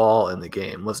on the ball in the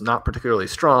game was not particularly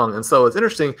strong. And so it's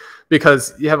interesting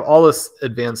because you have all this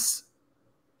advanced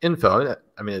info.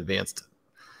 Advanced.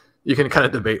 You can kind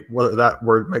of debate whether that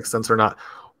word makes sense or not.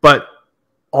 But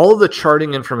all of the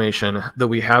charting information that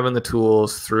we have in the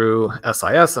tools through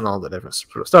SIS and all the different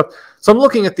sort of stuff. So I'm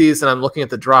looking at these and I'm looking at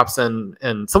the drops and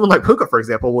someone like Puka, for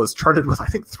example, was charted with,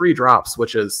 3 drops,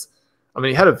 which is,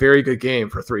 he had a very good game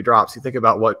for 3 drops. You think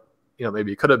about what,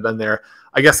 maybe could have been there.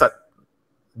 I guess that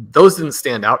those didn't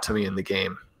stand out to me in the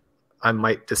game. I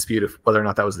might dispute whether or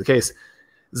not that was the case.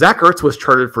 Zach Ertz was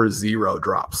charted for 0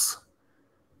 drops.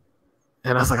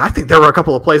 And I was like, I think there were a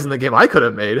couple of plays in the game I could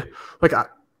have made.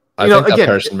 I think that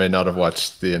person may not have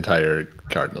watched the entire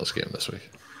Cardinals game this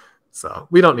week. So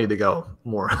we don't need to go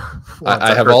more.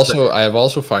 I have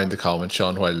also found the comment,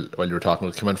 Shawn, while you were talking,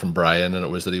 it came in from Brian, and it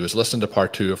was that he was listening to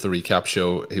part 2 of the recap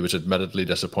show. He was admittedly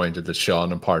disappointed that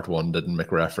Shawn in part 1 didn't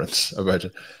make reference about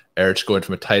Ertz going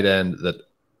from a tight end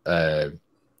that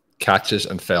catches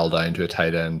and fell down to a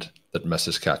tight end that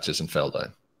misses catches and fell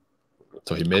down.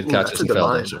 So he made catches and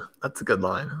fell down. So that's a good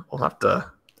line. We'll have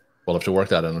to work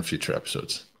that in future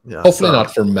episodes. Yeah, hopefully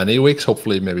not for many weeks.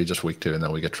 Hopefully maybe just week 2, and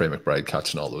then we get Trey McBride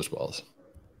catching all those balls.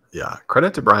 Yeah,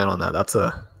 credit to Brian on that. That's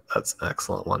an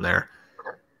excellent one there.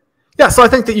 Yeah, so I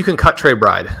think that you can cut Trey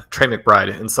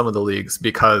McBride in some of the leagues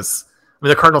because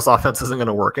the Cardinals offense isn't going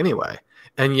to work anyway.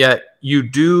 And yet you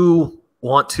do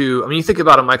want to, you think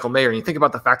about a Michael Mayer and you think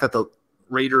about the fact that the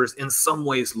Raiders in some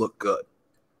ways look good,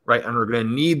 right? And we're going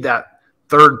to need that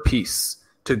third piece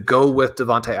to go with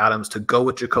Devontae Adams, to go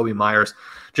with Jacoby Myers.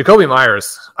 Jacoby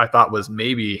Myers, I thought, was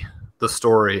maybe the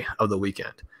story of the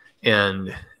weekend.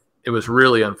 And it was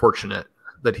really unfortunate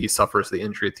that he suffers the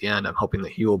injury at the end. I'm hoping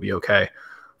that he will be okay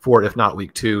for it, if not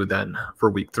week 2, then for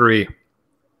week 3.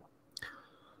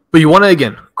 But you want to,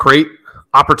 again, create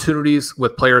opportunities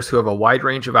with players who have a wide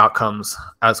range of outcomes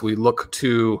as we look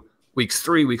to weeks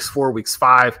 3, weeks 4, weeks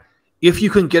 5, if you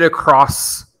can get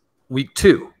across week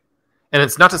 2. And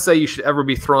it's not to say you should ever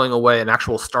be throwing away an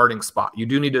actual starting spot. You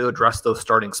do need to address those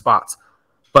starting spots.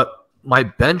 But my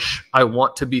bench, I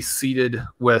want to be seated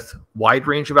with wide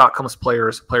range of outcomes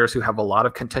players who have a lot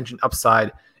of contingent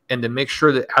upside, and to make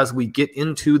sure that as we get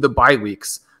into the bye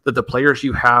weeks, that the players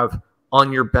you have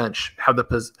on your bench have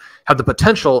the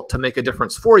potential to make a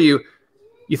difference for you.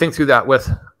 You think through that with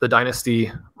the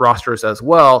dynasty rosters as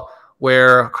well,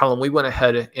 where, Colm, we went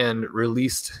ahead and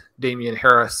released Damian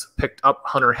Harris, picked up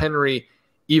Hunter Henry,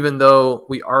 even though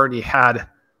we already had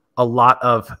a lot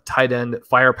of tight end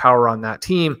firepower on that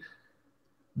team.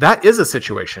 That is a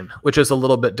situation which is a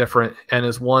little bit different, and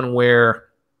is one where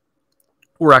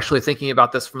we're actually thinking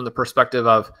about this from the perspective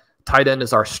of tight end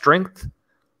is our strength,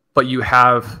 but you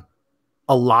have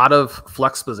a lot of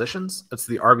flex positions. It's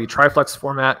the RV Triflex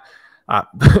format,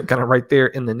 kind of right there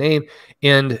in the name.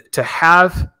 And to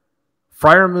have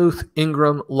Freiermuth,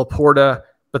 Ingram, Laporta,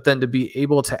 but then to be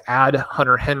able to add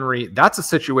Hunter Henry, that's a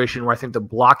situation where I think the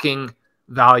blocking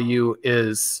value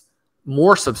is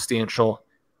more substantial,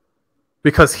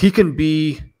 because he can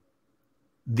be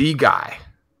the guy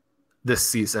this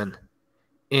season.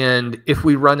 And if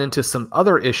we run into some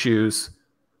other issues,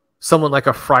 someone like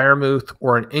a Freiermuth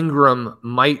or an Ingram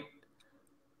might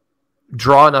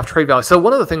draw enough trade value. So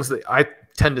one of the things that I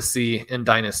tend to see in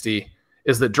Dynasty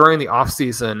is that during the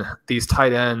offseason, these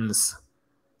tight ends,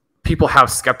 people have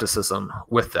skepticism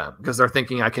with them because they're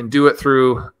thinking, I can do it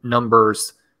through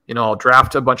numbers. You know, I'll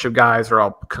draft a bunch of guys, or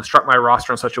I'll construct my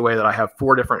roster in such a way that I have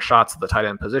 4 different shots at the tight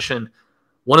end position.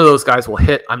 One of those guys will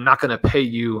hit. I'm not going to pay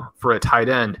you for a tight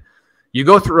end. You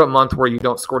go through a month where you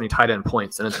don't score any tight end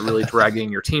points and it's really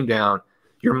dragging your team down.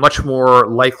 You're much more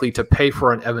likely to pay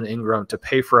for an Evan Ingram, to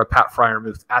pay for a Pat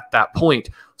Freiermuth at that point.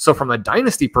 So from a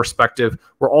dynasty perspective,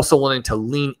 we're also wanting to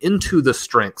lean into the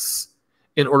strengths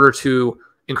in order to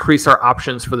increase our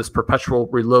options for this perpetual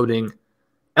reloading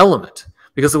element.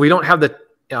 Because if we don't have the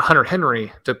Hunter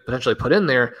Henry to potentially put in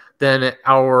there, then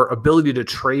our ability to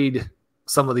trade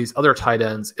some of these other tight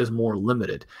ends is more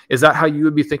limited. Is that how you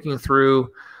would be thinking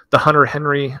through the Hunter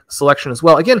Henry selection as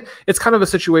well? Again, it's kind of a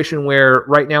situation where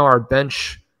right now our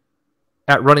bench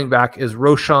at running back is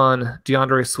Roschon,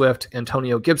 DeAndre Swift,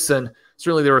 Antonio Gibson.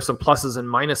 Certainly there were some pluses and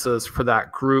minuses for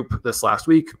that group this last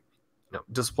week.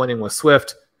 Disappointing with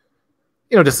Swift,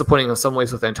 disappointing in some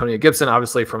ways with Antonio Gibson.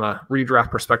 Obviously, from a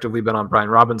redraft perspective, we've been on Brian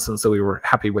Robinson, so we were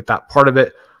happy with that part of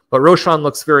it. But Roschon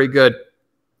looks very good.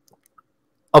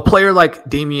 A player like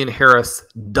Damian Harris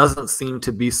doesn't seem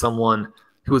to be someone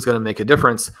who is going to make a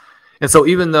difference. And so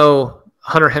even though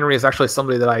Hunter Henry is actually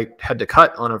somebody that I had to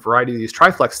cut on a variety of these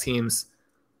Triflex teams,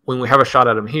 when we have a shot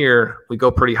at him here, we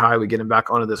go pretty high, we get him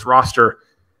back onto this roster.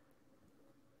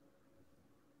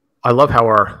 I love how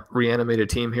our reanimated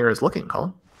team here is looking,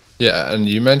 Colm. Yeah, and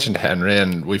you mentioned Henry,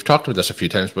 and we've talked about this a few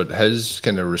times, but his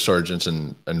kind of resurgence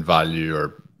in value,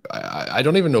 or I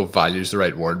don't even know if value is the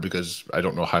right word, because I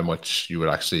don't know how much you would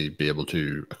actually be able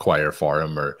to acquire for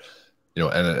him, or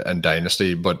in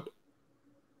Dynasty, but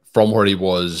from where he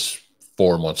was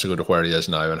 4 months ago to where he is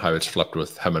now, and how it's flipped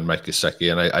with him and Mike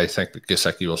Gesicki, and I think that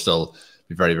Gesicki will still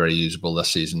be very, very usable this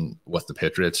season with the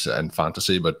Patriots and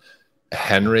fantasy. But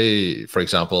Henry, for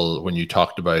example, when you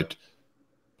talked about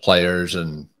players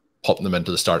and putting them into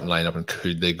the starting lineup and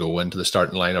could they go into the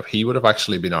starting lineup, he would have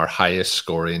actually been our highest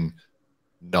scoring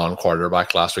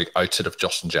non-quarterback last week outside of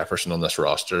Justin Jefferson on this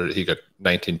roster. He got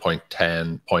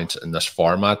 19.10 points in this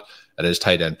format. It is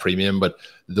tight end premium, but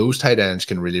those tight ends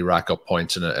can really rack up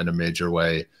points in a major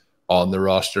way on the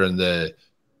roster. And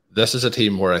this is a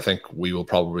team where I think we will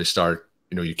probably start,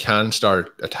 you can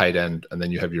start a tight end and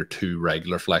then you have your 2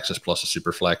 regular flexes plus a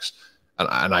super flex.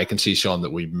 And I can see, Shawn,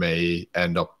 that we may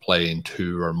end up playing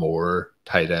 2 or more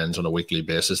tight ends on a weekly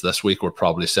basis. This week, we're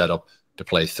probably set up to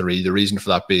play 3. The reason for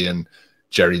that being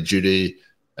Jerry Jeudy,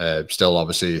 still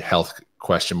obviously health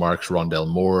question marks. Rondell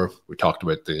Moore, we talked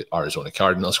about the Arizona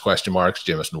Cardinals question marks.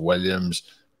 Jameson Williams,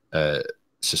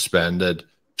 suspended.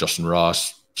 Justin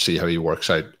Ross, see how he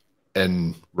works out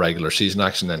in regular season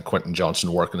action. Then Quentin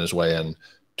Johnson working his way in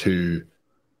to,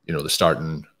 the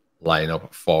starting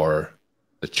lineup for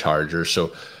the Chargers.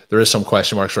 So there is some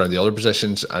question marks around the other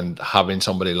positions, and having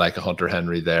somebody like a Hunter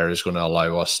Henry there is going to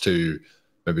allow us to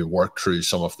maybe work through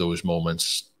some of those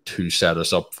moments to set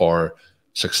us up for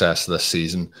success this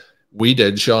season. We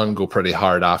did, Shawn, go pretty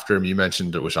hard after him. You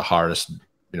mentioned it was a Harris,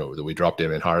 that we dropped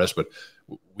Damian Harris, but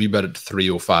we bid at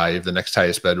 305. The next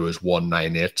highest bid was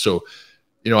 198. So,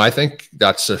 I think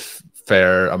that's a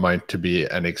fair amount to be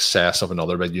in excess of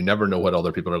another bid. You never know what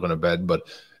other people are going to bid, but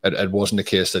it wasn't the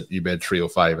case that you bid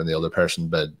 305 and the other person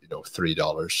bid,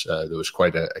 $3. There was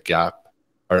quite a gap,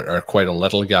 or quite a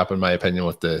little gap, in my opinion,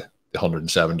 with the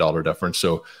 $107 difference.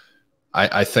 So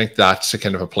I think that's a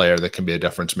kind of a player that can be a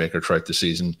difference maker throughout the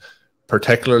season,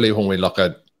 particularly when we look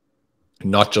at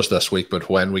not just this week, but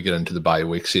when we get into the bye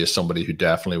weeks. He is somebody who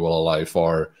definitely will allow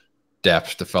for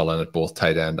depth to fill in at both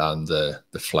tight end and the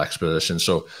flex position.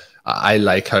 So I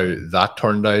like how that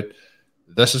turned out.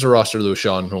 This is a roster, though,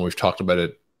 Shawn, when we've talked about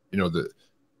it, the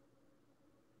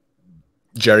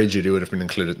Jerry Jeudy would have been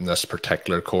included in this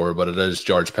particular core, but it is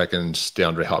George Pickens,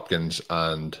 DeAndre Hopkins,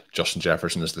 and Justin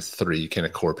Jefferson as the three kind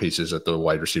of core pieces at the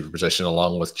wide receiver position,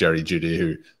 along with Jerry Jeudy,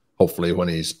 who hopefully when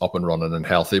he's up and running and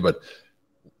healthy. But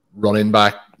running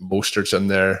back, Mostert's in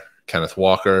there, Kenneth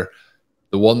Walker.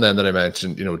 The one then that I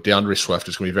mentioned, DeAndre Swift,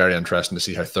 is going to be very interesting to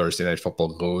see how Thursday Night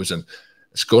Football goes, and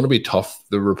it's going to be tough.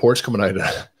 The reports coming out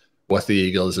with the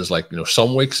Eagles is like,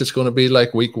 some weeks it's going to be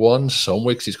like week one, some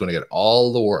weeks he's going to get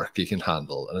all the work he can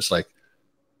handle. And it's like,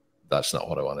 that's not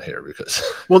what I want to hear, because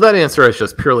well, that answer is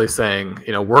just purely saying,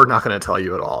 we're not going to tell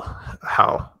you at all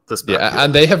how this. Yeah,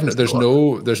 and they have there's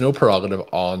no prerogative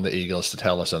on the Eagles to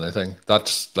tell us anything.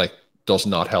 That's like does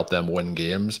not help them win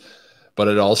games. But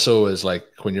it also is like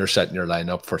when you're setting your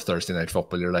lineup for Thursday Night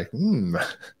Football, you're like,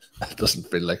 that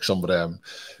doesn't feel like somebody I'm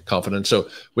confident. So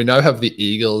we now have the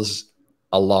Eagles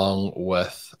along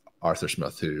with Arthur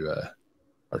Smith, who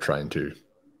are trying to,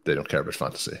 they don't care about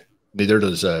fantasy. Neither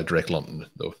does Drake London,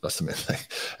 though. That's the main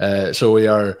thing. So we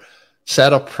are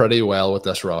set up pretty well with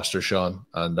this roster, Shawn,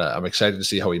 and I'm excited to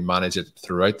see how we manage it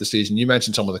throughout the season. You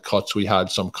mentioned some of the cuts. We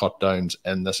had some cut downs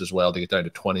in this as well to get down to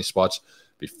 20 spots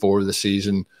before the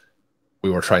season. We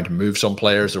were trying to move some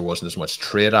players. There wasn't as much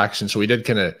trade action, so we did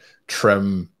kind of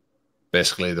trim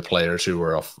basically the players who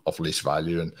were of least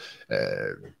value, and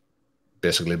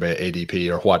basically by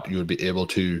ADP or what you would be able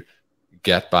to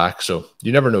get back. So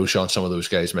you never know, Shawn, some of those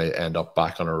guys may end up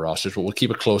back on our rosters, but we'll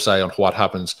keep a close eye on what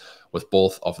happens with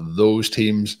both of those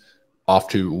teams. Off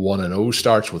to 1-0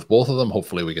 starts with both of them.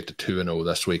 Hopefully we get to 2-0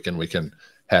 this week and we can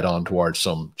head on towards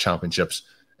some championships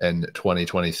in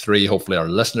 2023. Hopefully our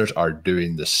listeners are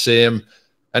doing the same.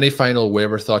 Any final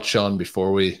waiver thoughts, Shawn,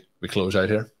 before we close out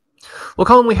here? Well,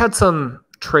 Colm, we had some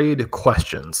trade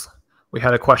questions. We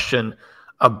had a question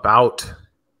about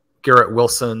Garrett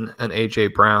Wilson and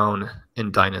AJ Brown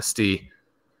in Dynasty.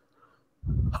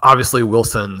 Obviously,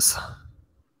 Wilson's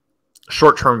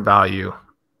short-term value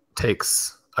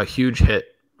takes a huge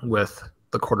hit with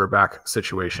the quarterback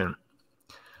situation.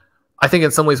 I think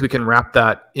in some ways we can wrap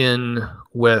that in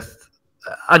with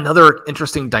another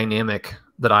interesting dynamic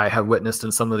that I have witnessed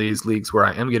in some of these leagues where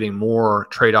I am getting more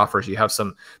trade offers. You have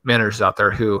some managers out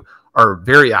there who are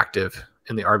very active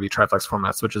in the RV Triflex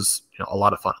formats, which is a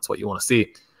lot of fun. It's what you want to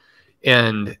see.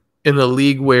 And in the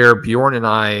league where Bjorn and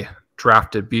I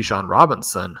drafted Bijan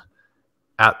Robinson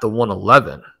at the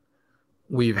 111,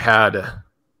 we've had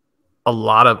a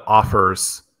lot of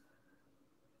offers,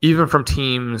 even from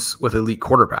teams with elite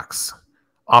quarterbacks.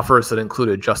 Offers that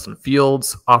included Justin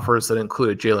Fields, offers that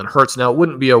included Jalen Hurts. Now, it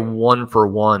wouldn't be a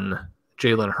one-for-one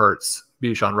Jalen Hurts,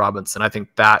 Bijan Robinson. I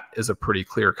think that is a pretty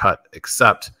clear-cut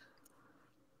accept.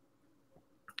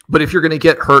 But if you're going to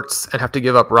get Hurts and have to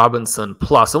give up Robinson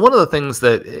plus, and one of the things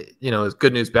that is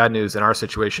good news, bad news in our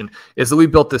situation is that we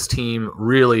built this team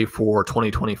really for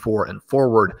 2024 and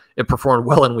forward. It performed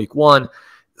well in week one.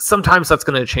 Sometimes that's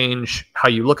going to change how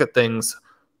you look at things,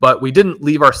 but we didn't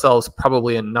leave ourselves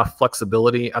probably enough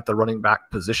flexibility at the running back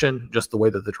position, just the way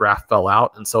that the draft fell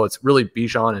out. And so it's really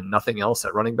Bijan and nothing else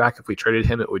at running back. If we traded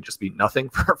him, it would just be nothing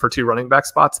for two running back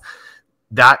spots.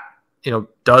 That,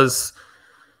 does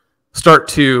start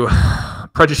to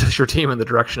prejudice your team in the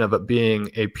direction of it being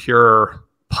a pure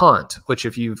punt, which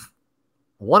if you've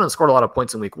won and scored a lot of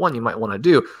points in week one, you might not want to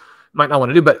do.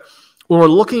 But when we're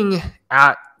looking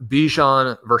at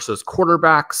Bijan versus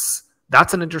quarterbacks,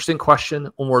 that's an interesting question.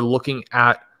 When we're looking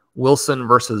at Wilson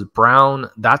versus Brown,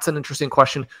 that's an interesting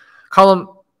question.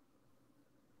 Colm,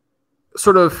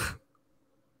 sort of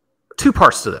two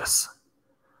parts to this.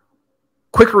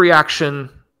 Quick reaction.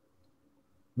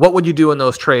 What would you do in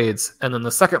those trades? And then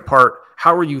the second part,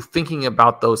 how are you thinking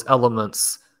about those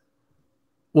elements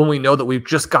when we know that we've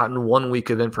just gotten 1 week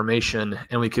of information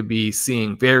and we could be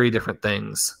seeing very different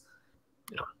things,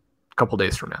 a couple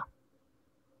days from now?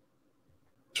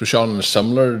 So, Shawn, on a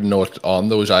similar note on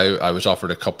those, I was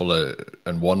offered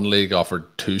in one league,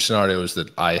 offered two scenarios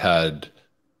that I had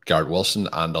Garrett Wilson,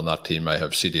 and on that team I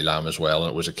have CeeDee Lamb as well.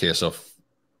 And it was a case of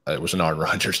it was an Aaron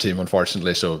Rodgers team,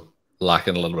 unfortunately, so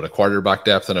lacking a little bit of quarterback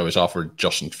depth, and I was offered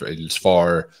Justin Fields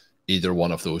for either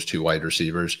one of those two wide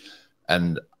receivers,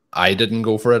 and I didn't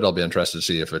go for it. I'll be interested to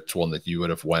see if it's one that you would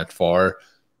have went for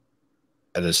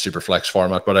in a super flex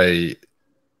format, but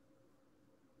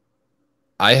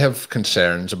I have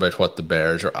concerns about what the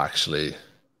Bears are actually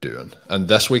doing. And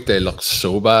this week they looked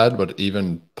so bad, but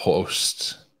even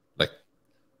post, like,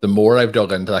 the more I've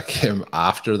dug into that game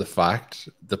after the fact,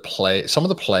 some of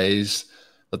the plays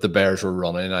that the Bears were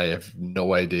running, I have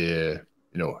no idea,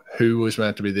 who was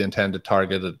meant to be the intended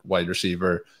target at wide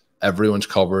receiver. Everyone's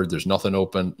covered. There's nothing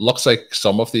open. Looks like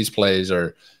some of these plays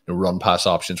are run pass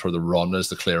options where the run is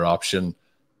the clear option,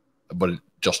 but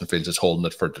Justin Fields is holding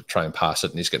it to try and pass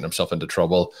it, and he's getting himself into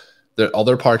trouble. The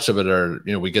other parts of it are,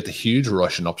 we get the huge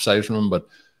rush and upside from him, but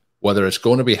whether it's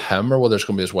going to be him or whether it's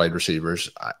going to be his wide receivers,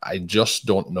 I just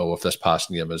don't know if this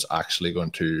passing game is actually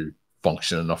going to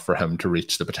function enough for him to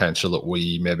reach the potential that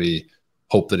we maybe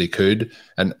hope that he could.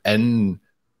 And in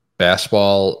best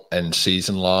ball and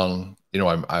season long,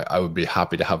 I would be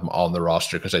happy to have him on the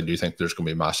roster because I do think there's going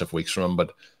to be massive weeks from him,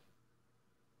 but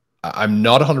I'm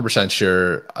not 100%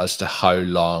 sure as to how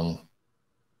long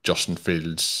Justin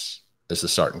Fields is the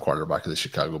starting quarterback of the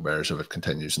Chicago Bears if it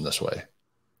continues in this way.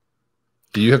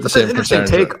 Do you have the same concerns?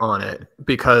 Interesting take on it,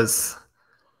 because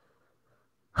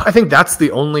I think that's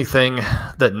the only thing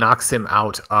that knocks him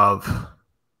out of.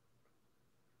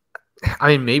 I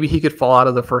mean, maybe he could fall out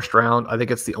of the first round. I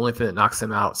think it's the only thing that knocks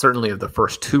him out, certainly of the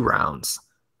first 2 rounds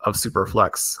of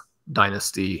Superflex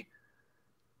Dynasty,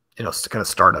 kind of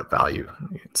startup value,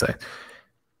 you can say.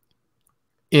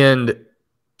 And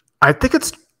I think one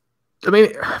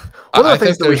of the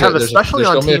things that we have, especially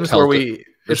on teams where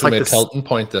it's like a tilting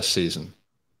point this season,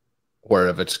 where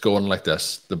if it's going like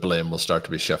this, the blame will start to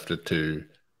be shifted to,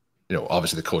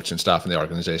 obviously the coaching staff and the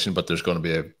organization, but there's going to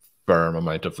be a firm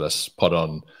amount of this put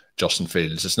on Justin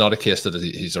Fields. It's not a case that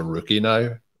he's a rookie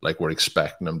now. Like, we're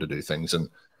expecting him to do things, and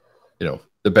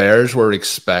the Bears were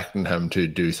expecting him to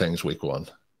do things week 1.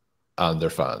 And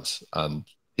their fans, and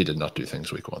he did not do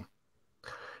things week 1.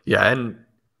 Yeah, and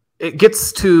it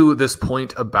gets to this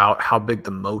point about how big the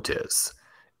moat is,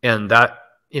 and that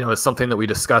is something that we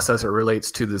discuss as it relates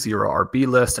to the 0 RB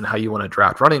list and how you want to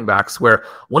draft running backs, where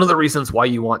one of the reasons why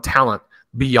you want talent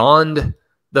beyond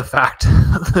the fact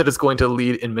that it's going to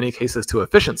lead in many cases to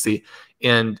efficiency,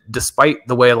 and despite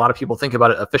the way a lot of people think about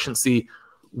it, efficiency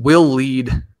will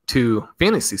lead to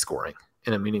fantasy scoring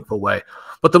in a meaningful way.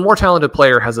 But the more talented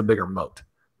player has a bigger moat.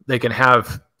 They can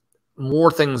have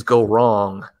more things go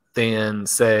wrong than,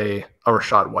 say, a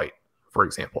Rashad White, for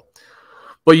example.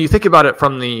 But you think about it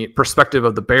from the perspective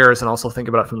of the Bears and also think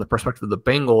about it from the perspective of the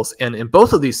Bengals. And in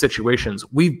both of these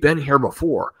situations, we've been here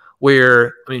before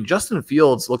where, Justin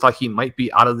Fields looked like he might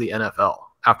be out of the NFL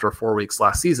after 4 weeks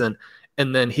last season.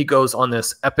 And then he goes on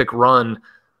this epic run,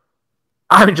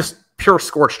 just pure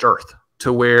scorched earth,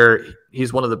 to where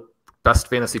he's one of the best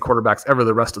fantasy quarterbacks ever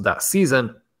the rest of that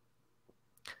season.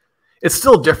 It's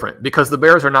still different because the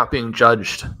Bears are not being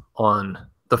judged on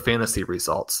the fantasy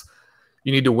results.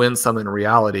 You need to win some in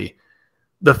reality.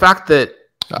 The fact that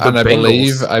I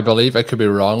believe I could be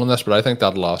wrong on this, but I think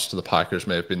that loss to the Packers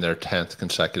may have been their 10th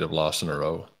consecutive loss in a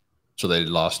row. So they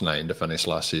lost 9 to finish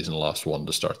last season, lost 1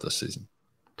 to start this season.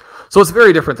 So it's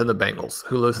very different than the Bengals,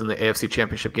 who lose in the AFC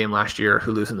Championship game last year,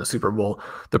 who lose in the Super Bowl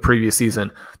the previous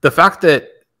season. The fact that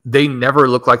they never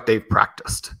look like they've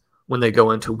practiced when they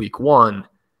go into week 1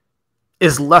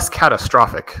 is less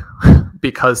catastrophic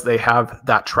because they have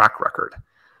that track record.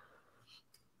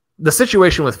 The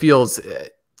situation with Fields,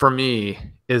 for me,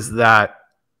 is that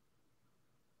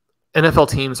NFL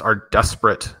teams are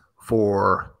desperate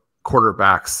for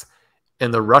quarterbacks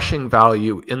and the rushing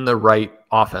value in the right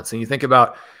offense. And you think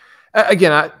about,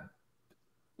 again,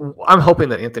 I'm hoping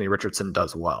that Anthony Richardson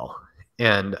does well.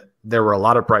 And there were a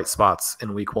lot of bright spots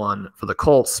in week 1 for the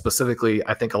Colts. Specifically,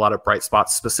 I think a lot of bright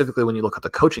spots, specifically when you look at the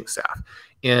coaching staff.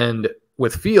 And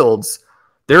with Fields,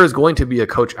 there is going to be a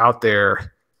coach out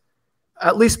there,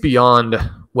 at least beyond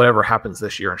whatever happens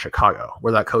this year in Chicago,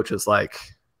 where that coach is like,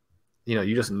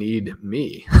 you just need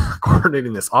me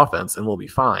coordinating this offense and we'll be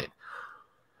fine.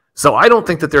 So I don't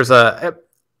think that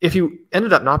if you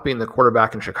ended up not being the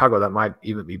quarterback in Chicago, that might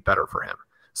even be better for him.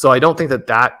 So I don't think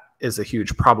that is a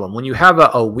huge problem. When you have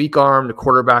a weak-armed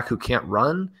quarterback who can't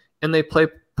run and they play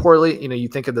poorly, you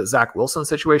think of the Zach Wilson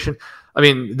situation.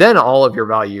 Then all of your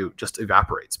value just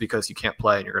evaporates because you can't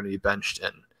play and you're going to be benched.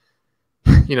 And,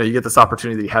 you get this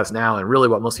opportunity that he has now. And really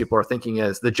what most people are thinking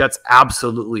is the Jets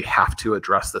absolutely have to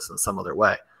address this in some other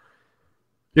way.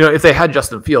 If they had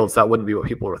Justin Fields, that wouldn't be what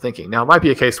people were thinking. Now, it might be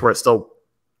a case where it still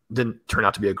didn't turn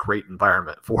out to be a great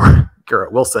environment for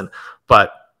Garrett Wilson.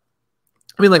 But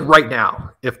I mean, like right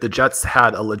now, if the Jets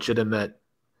had a legitimate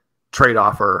trade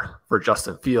offer for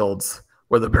Justin Fields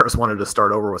where the Bears wanted to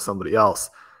start over with somebody else,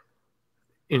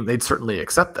 and they'd certainly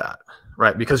accept that,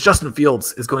 right? Because Justin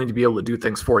Fields is going to be able to do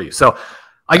things for you. So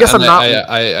I guess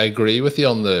I agree with you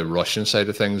on the rushing side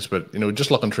of things, but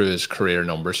just looking through his career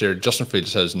numbers here, Justin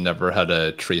Fields has never had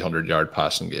a 300-yard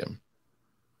passing game.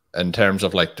 In terms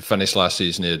of like the finish last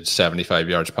season, he had 75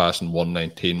 yards passing,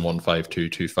 119, 152,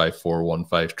 254,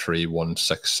 153,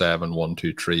 167,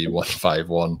 123,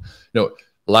 151.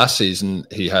 Last season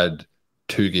he had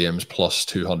 2 games plus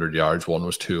 200 yards. One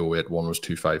was 208, one was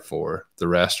 254. The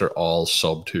rest are all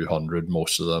sub 200,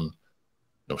 most of them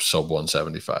sub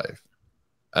 175.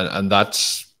 And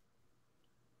that's,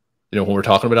 when we're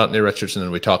talking about Anthony Richardson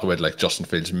and we talk about like Justin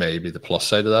Fields may be the plus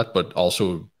side of that, but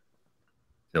also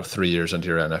 3 years into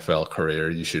your NFL career,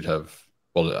 you should have,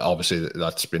 well, obviously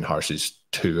that's been Harsey's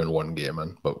 2 and 1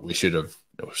 gaming, but we should have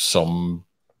some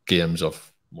games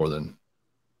of more than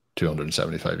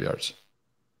 275 yards.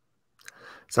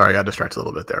 Sorry, I got distracted a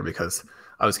little bit there because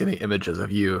I was getting images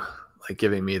of you like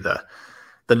giving me the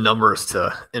numbers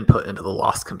to input into the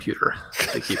lost computer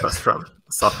to keep us from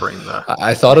suffering the.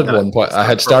 I thought at one point I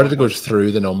had started to go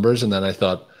through the numbers, and then I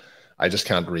thought I just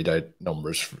can't read out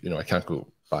numbers. I can't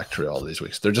go back through all these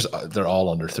weeks. They're all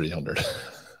under 300.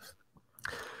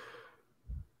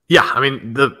 Yeah, I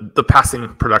mean the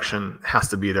passing production has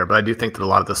to be there, but I do think that a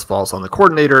lot of this falls on the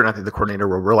coordinator, and I think the coordinator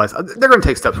will realize they're going to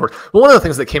take steps forward. But one of the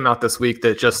things that came out this week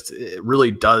that just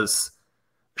really does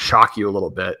shock you a little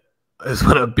bit is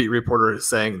when a beat reporter is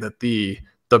saying that the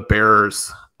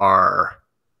Bears are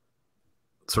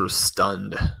sort of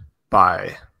stunned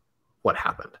by what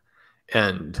happened,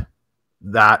 and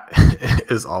that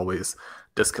is always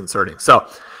disconcerting. So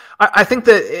I think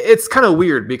that it's kind of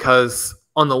weird because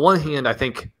on the one hand, I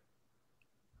think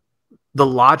the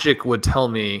logic would tell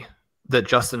me that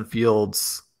Justin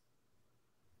Fields,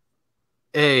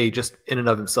 A, just in and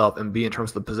of himself, and B, in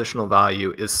terms of the positional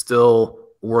value, is still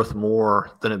worth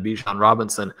more than a Bijan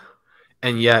Robinson.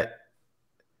 And yet,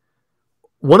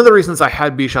 one of the reasons I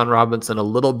had Bijan Robinson a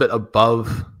little bit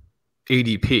above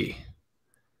ADP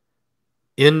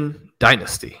in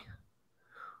Dynasty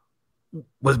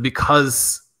was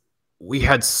because we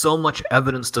had so much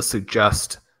evidence to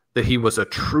suggest that he was a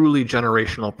truly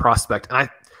generational prospect. And I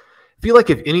feel like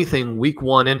if anything, week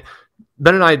 1, and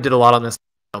Ben and I did a lot on this,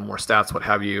 more stats, what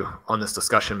have you, on this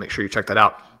discussion. Make sure you check that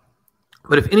out.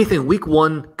 But if anything, week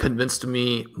 1 convinced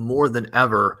me more than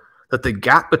ever that the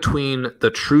gap between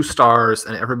the true stars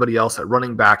and everybody else at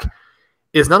running back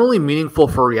is not only meaningful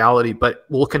for reality, but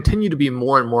will continue to be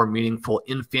more and more meaningful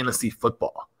in fantasy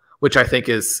football, which I think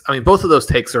is, I mean, both of those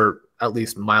takes are at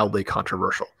least mildly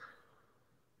controversial.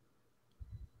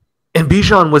 And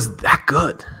Bijan was that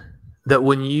good that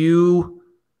when you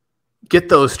get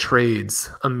those trades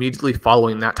immediately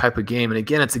following that type of game, and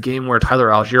again, it's a game where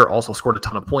Tyler Algier also scored a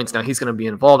ton of points. Now he's going to be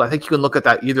involved. I think you can look at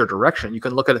that either direction. You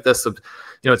can look at this,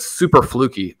 it's super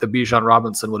fluky that Bijan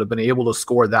Robinson would have been able to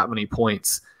score that many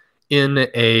points in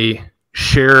a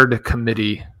shared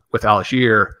committee with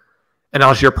Algier, and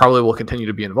Algier probably will continue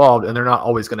to be involved, and they're not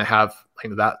always going to have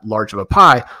that large of a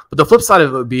pie. But the flip side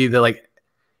of it would be that,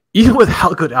 even with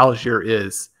how good Algier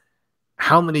is,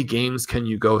 how many games can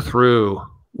you go through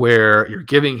where you're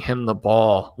giving him the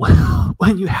ball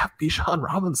when you have Bijan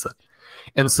Robinson?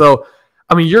 And so,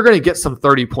 I mean, you're going to get some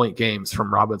 30-point games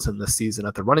from Robinson this season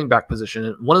at the running back position.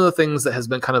 And one of the things that has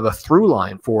been kind of a through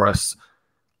line for us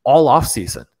all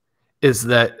offseason is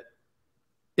that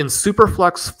in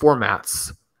Superflex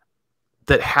formats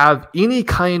that have any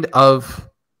kind of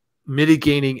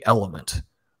mitigating element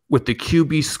with the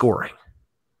QB scoring,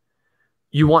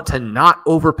 you want to not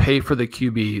overpay for the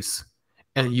QBs,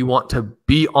 and you want to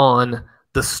be on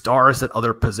the stars at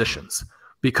other positions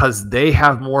because they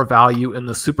have more value in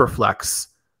the Superflex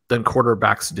than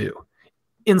quarterbacks do.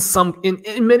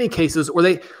 In many cases, or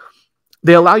they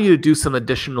allow you to do some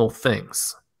additional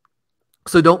things.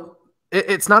 So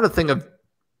it's not a thing of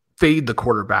fade the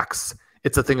quarterbacks.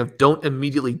 It's a thing of don't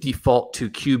immediately default to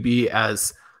QB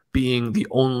as being the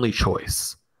only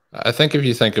choice. I think if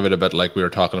you think of it a bit like we were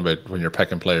talking about when you're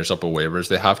picking players up at waivers,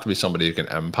 they have to be somebody who can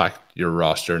impact your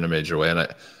roster in a major way. And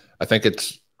I think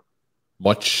it's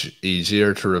much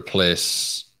easier to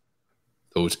replace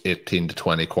those 18 to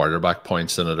 20 quarterback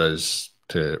points than it is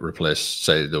to replace,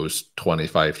 say, those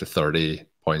 25 to 30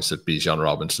 points that Bijan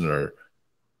Robinson or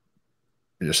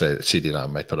say CeeDee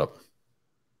Lamb might put up.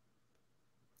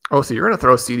 Oh, so you're going to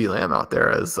throw CeeDee Lamb out there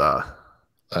as... I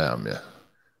am, yeah.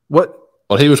 What?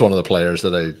 Well, he was one of the players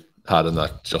that I had in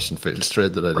that Justin Fields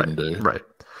trade that I didn't do. Right.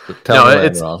 But tell me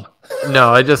I'm wrong. No,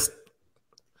 I just...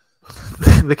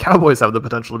 the Cowboys have the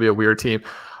potential to be a weird team.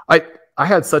 I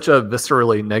had such a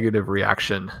viscerally negative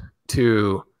reaction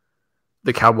to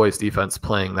the Cowboys defense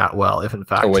playing that well, if in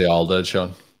fact. Oh, we all did,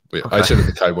 Shawn. I said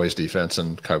the Cowboys defense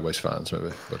and Cowboys fans, maybe,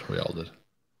 but we all did.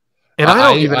 And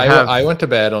I went to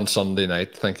bed on Sunday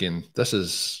night thinking this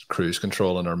is cruise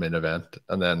control in our main event,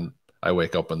 and then I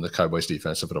wake up and the Cowboys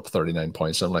defense have put up 39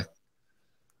 points. I'm like,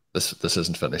 this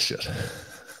isn't finished yet.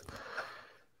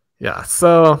 Yeah,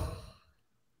 so,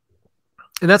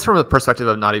 and that's from the perspective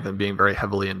of not even being very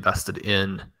heavily invested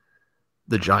in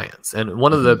the Giants. And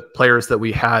one of the players that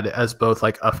we had as both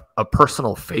like a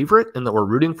personal favorite and that we're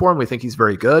rooting for, and we think he's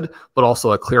very good, but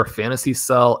also a clear fantasy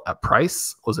sell at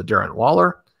price was a Darren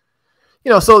Waller.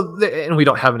 You know, and we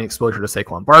don't have any exposure to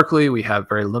Saquon Barkley. We have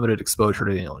very limited exposure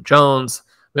to Daniel Jones.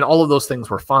 I mean, all of those things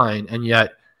were fine. And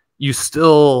yet you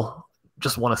still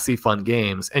just want to see fun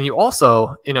games. And you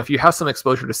also, you know, if you have some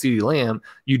exposure to CeeDee Lamb,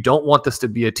 you don't want this to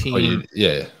be a team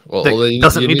that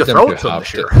doesn't need to throw it to them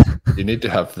this year. You need to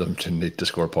have them to need to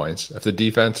score points. If the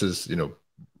defense is, you know,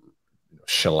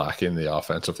 shellacking the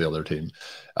offense of the other team,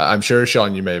 I'm sure,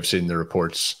 Shawn, you may have seen the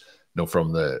reports, you know,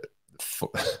 from the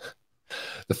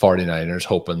 49ers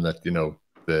hoping that, you know,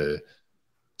 the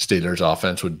Steelers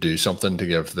offense would do something to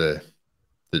give the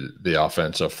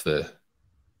offense of the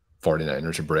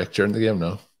 49ers a break during the game.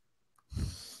 No,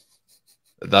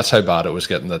 that's how bad it was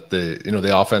getting, that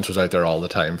the offense was out there all the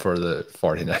time for the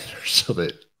 49ers. So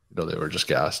they were just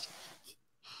gassed.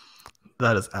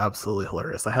 That is absolutely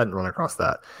hilarious. I hadn't run across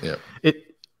that. Yeah.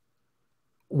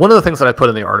 One of the things that I put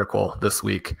in the article this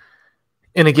week,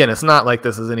 and again, it's not like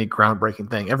this is any groundbreaking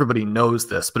thing. Everybody knows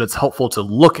this, but it's helpful to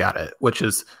look at it, which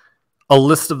is a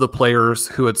list of the players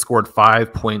who had scored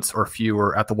 5 points or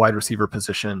fewer at the wide receiver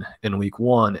position in week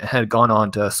 1 and had gone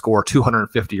on to score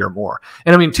 250 or more.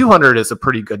 And I mean, 200 is a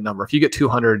pretty good number. If you get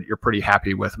 200, you're pretty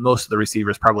happy with most of the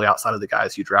receivers, probably outside of the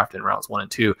guys you draft in rounds 1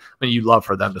 and 2. I mean, you'd love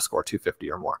for them to score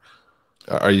 250 or more.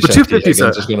 Are you saying T.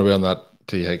 Higgins is going to be on that?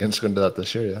 T. Higgins going to do that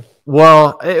this year, yeah?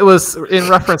 Well, it was in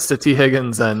reference to T.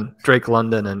 Higgins and Drake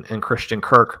London and Christian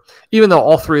Kirk, even though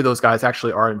all three of those guys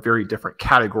actually are in very different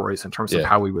categories in terms of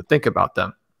how we would think about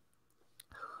them.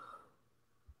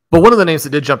 But one of the names that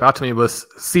did jump out to me was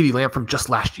CeeDee Lamb from just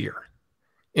last year.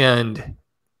 And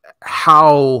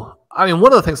one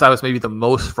of the things I was maybe the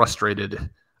most frustrated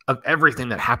of everything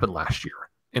that happened last year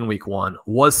in week 1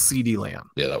 was CeeDee Lamb.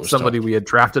 Yeah, that was somebody tough. We had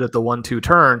drafted at the 1-2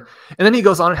 turn. And then he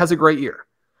goes on and has a great year,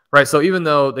 right? So even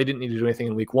though they didn't need to do anything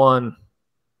in week 1,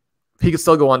 he could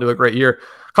still go on to a great year.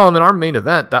 Colm, in our main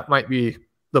event, that might be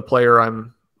the player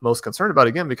I'm most concerned about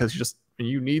again, because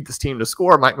you need this team to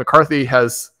score. Mike McCarthy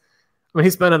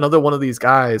he's been another one of these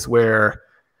guys where,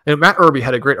 and Matt Irby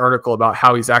had a great article about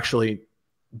how he's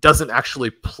doesn't actually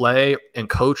play and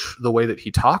coach the way that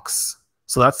he talks.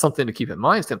 So that's something to keep in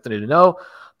mind, something to know.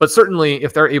 But certainly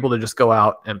if they're able to just go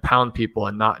out and pound people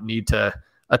and not need to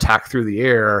attack through the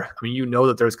air, I mean, you know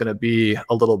that there's going to be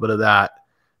a little bit of that,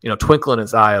 twinkle in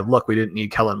his eye of, look, we didn't need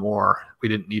Kellen Moore. We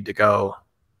didn't need to go,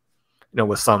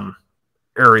 with some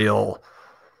aerial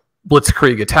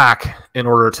blitzkrieg attack in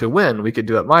order to win. We could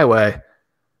do it my way.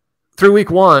 Through week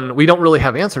 1, we don't really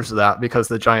have answers to that because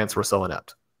the Giants were so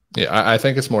inept. Yeah, I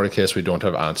think it's more the case we don't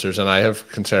have answers. And I have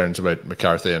concerns about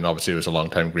McCarthy, and obviously he was a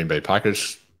long-time Green Bay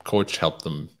Packers coach, helped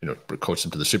them, coach them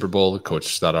to the Super Bowl,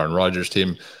 coach that Aaron Rodgers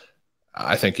team.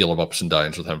 I think you'll have ups and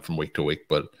downs with him from week to week.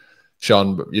 But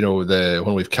Shawn,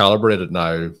 when we've calibrated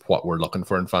now what we're looking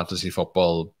for in fantasy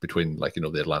football between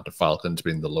the Atlanta Falcons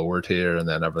being the lower tier and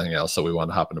then everything else that we want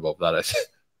to happen above that,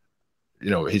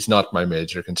 he's not my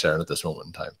major concern at this moment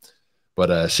in time. But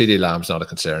CeeDee Lamb's not a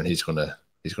concern. He's gonna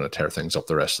tear things up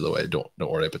the rest of the way. Don't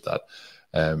worry about that.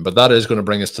 But that is going to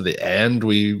bring us to the end.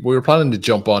 We were planning to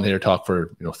jump on here, talk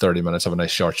for 30 minutes, have a nice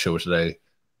short show today,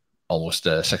 almost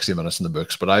 60 minutes in the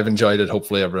books. But I've enjoyed it.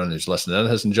 Hopefully everyone who's listening in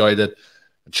has enjoyed it.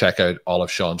 Check out all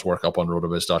of Shawn's work up on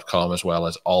rotoviz.com as well.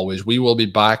 As always, we will be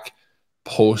back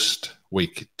post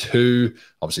week 2.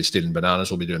 Obviously, Stealing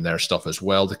Bananas will be doing their stuff as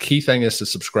well. The key thing is to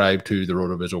subscribe to the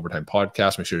RotoViz Overtime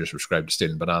podcast. Make sure you subscribe to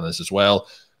Stealing Bananas as well.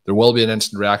 There will be an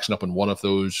instant reaction up in one of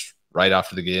those right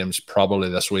after the games, probably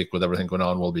this week with everything going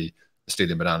on. Will be the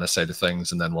Stealing Bananas side of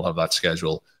things, and then we'll have that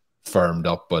schedule firmed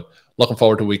up. But looking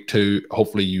forward to week 2.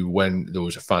 Hopefully you win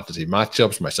those fantasy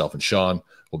matchups. Myself and Shawn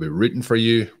will be rooting for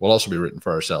you. We'll also be rooting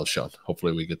for ourselves, Shawn.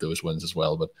 Hopefully we get those wins as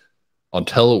well. But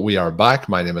until we are back,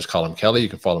 my name is Colm Kelly. You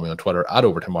can follow me on Twitter at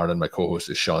Overtime Ireland. My co-host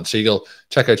is Shawn Siegele.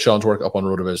 Check out Shawn's work up on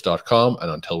rotoviz.com.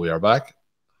 And until we are back,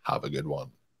 have a good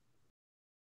one.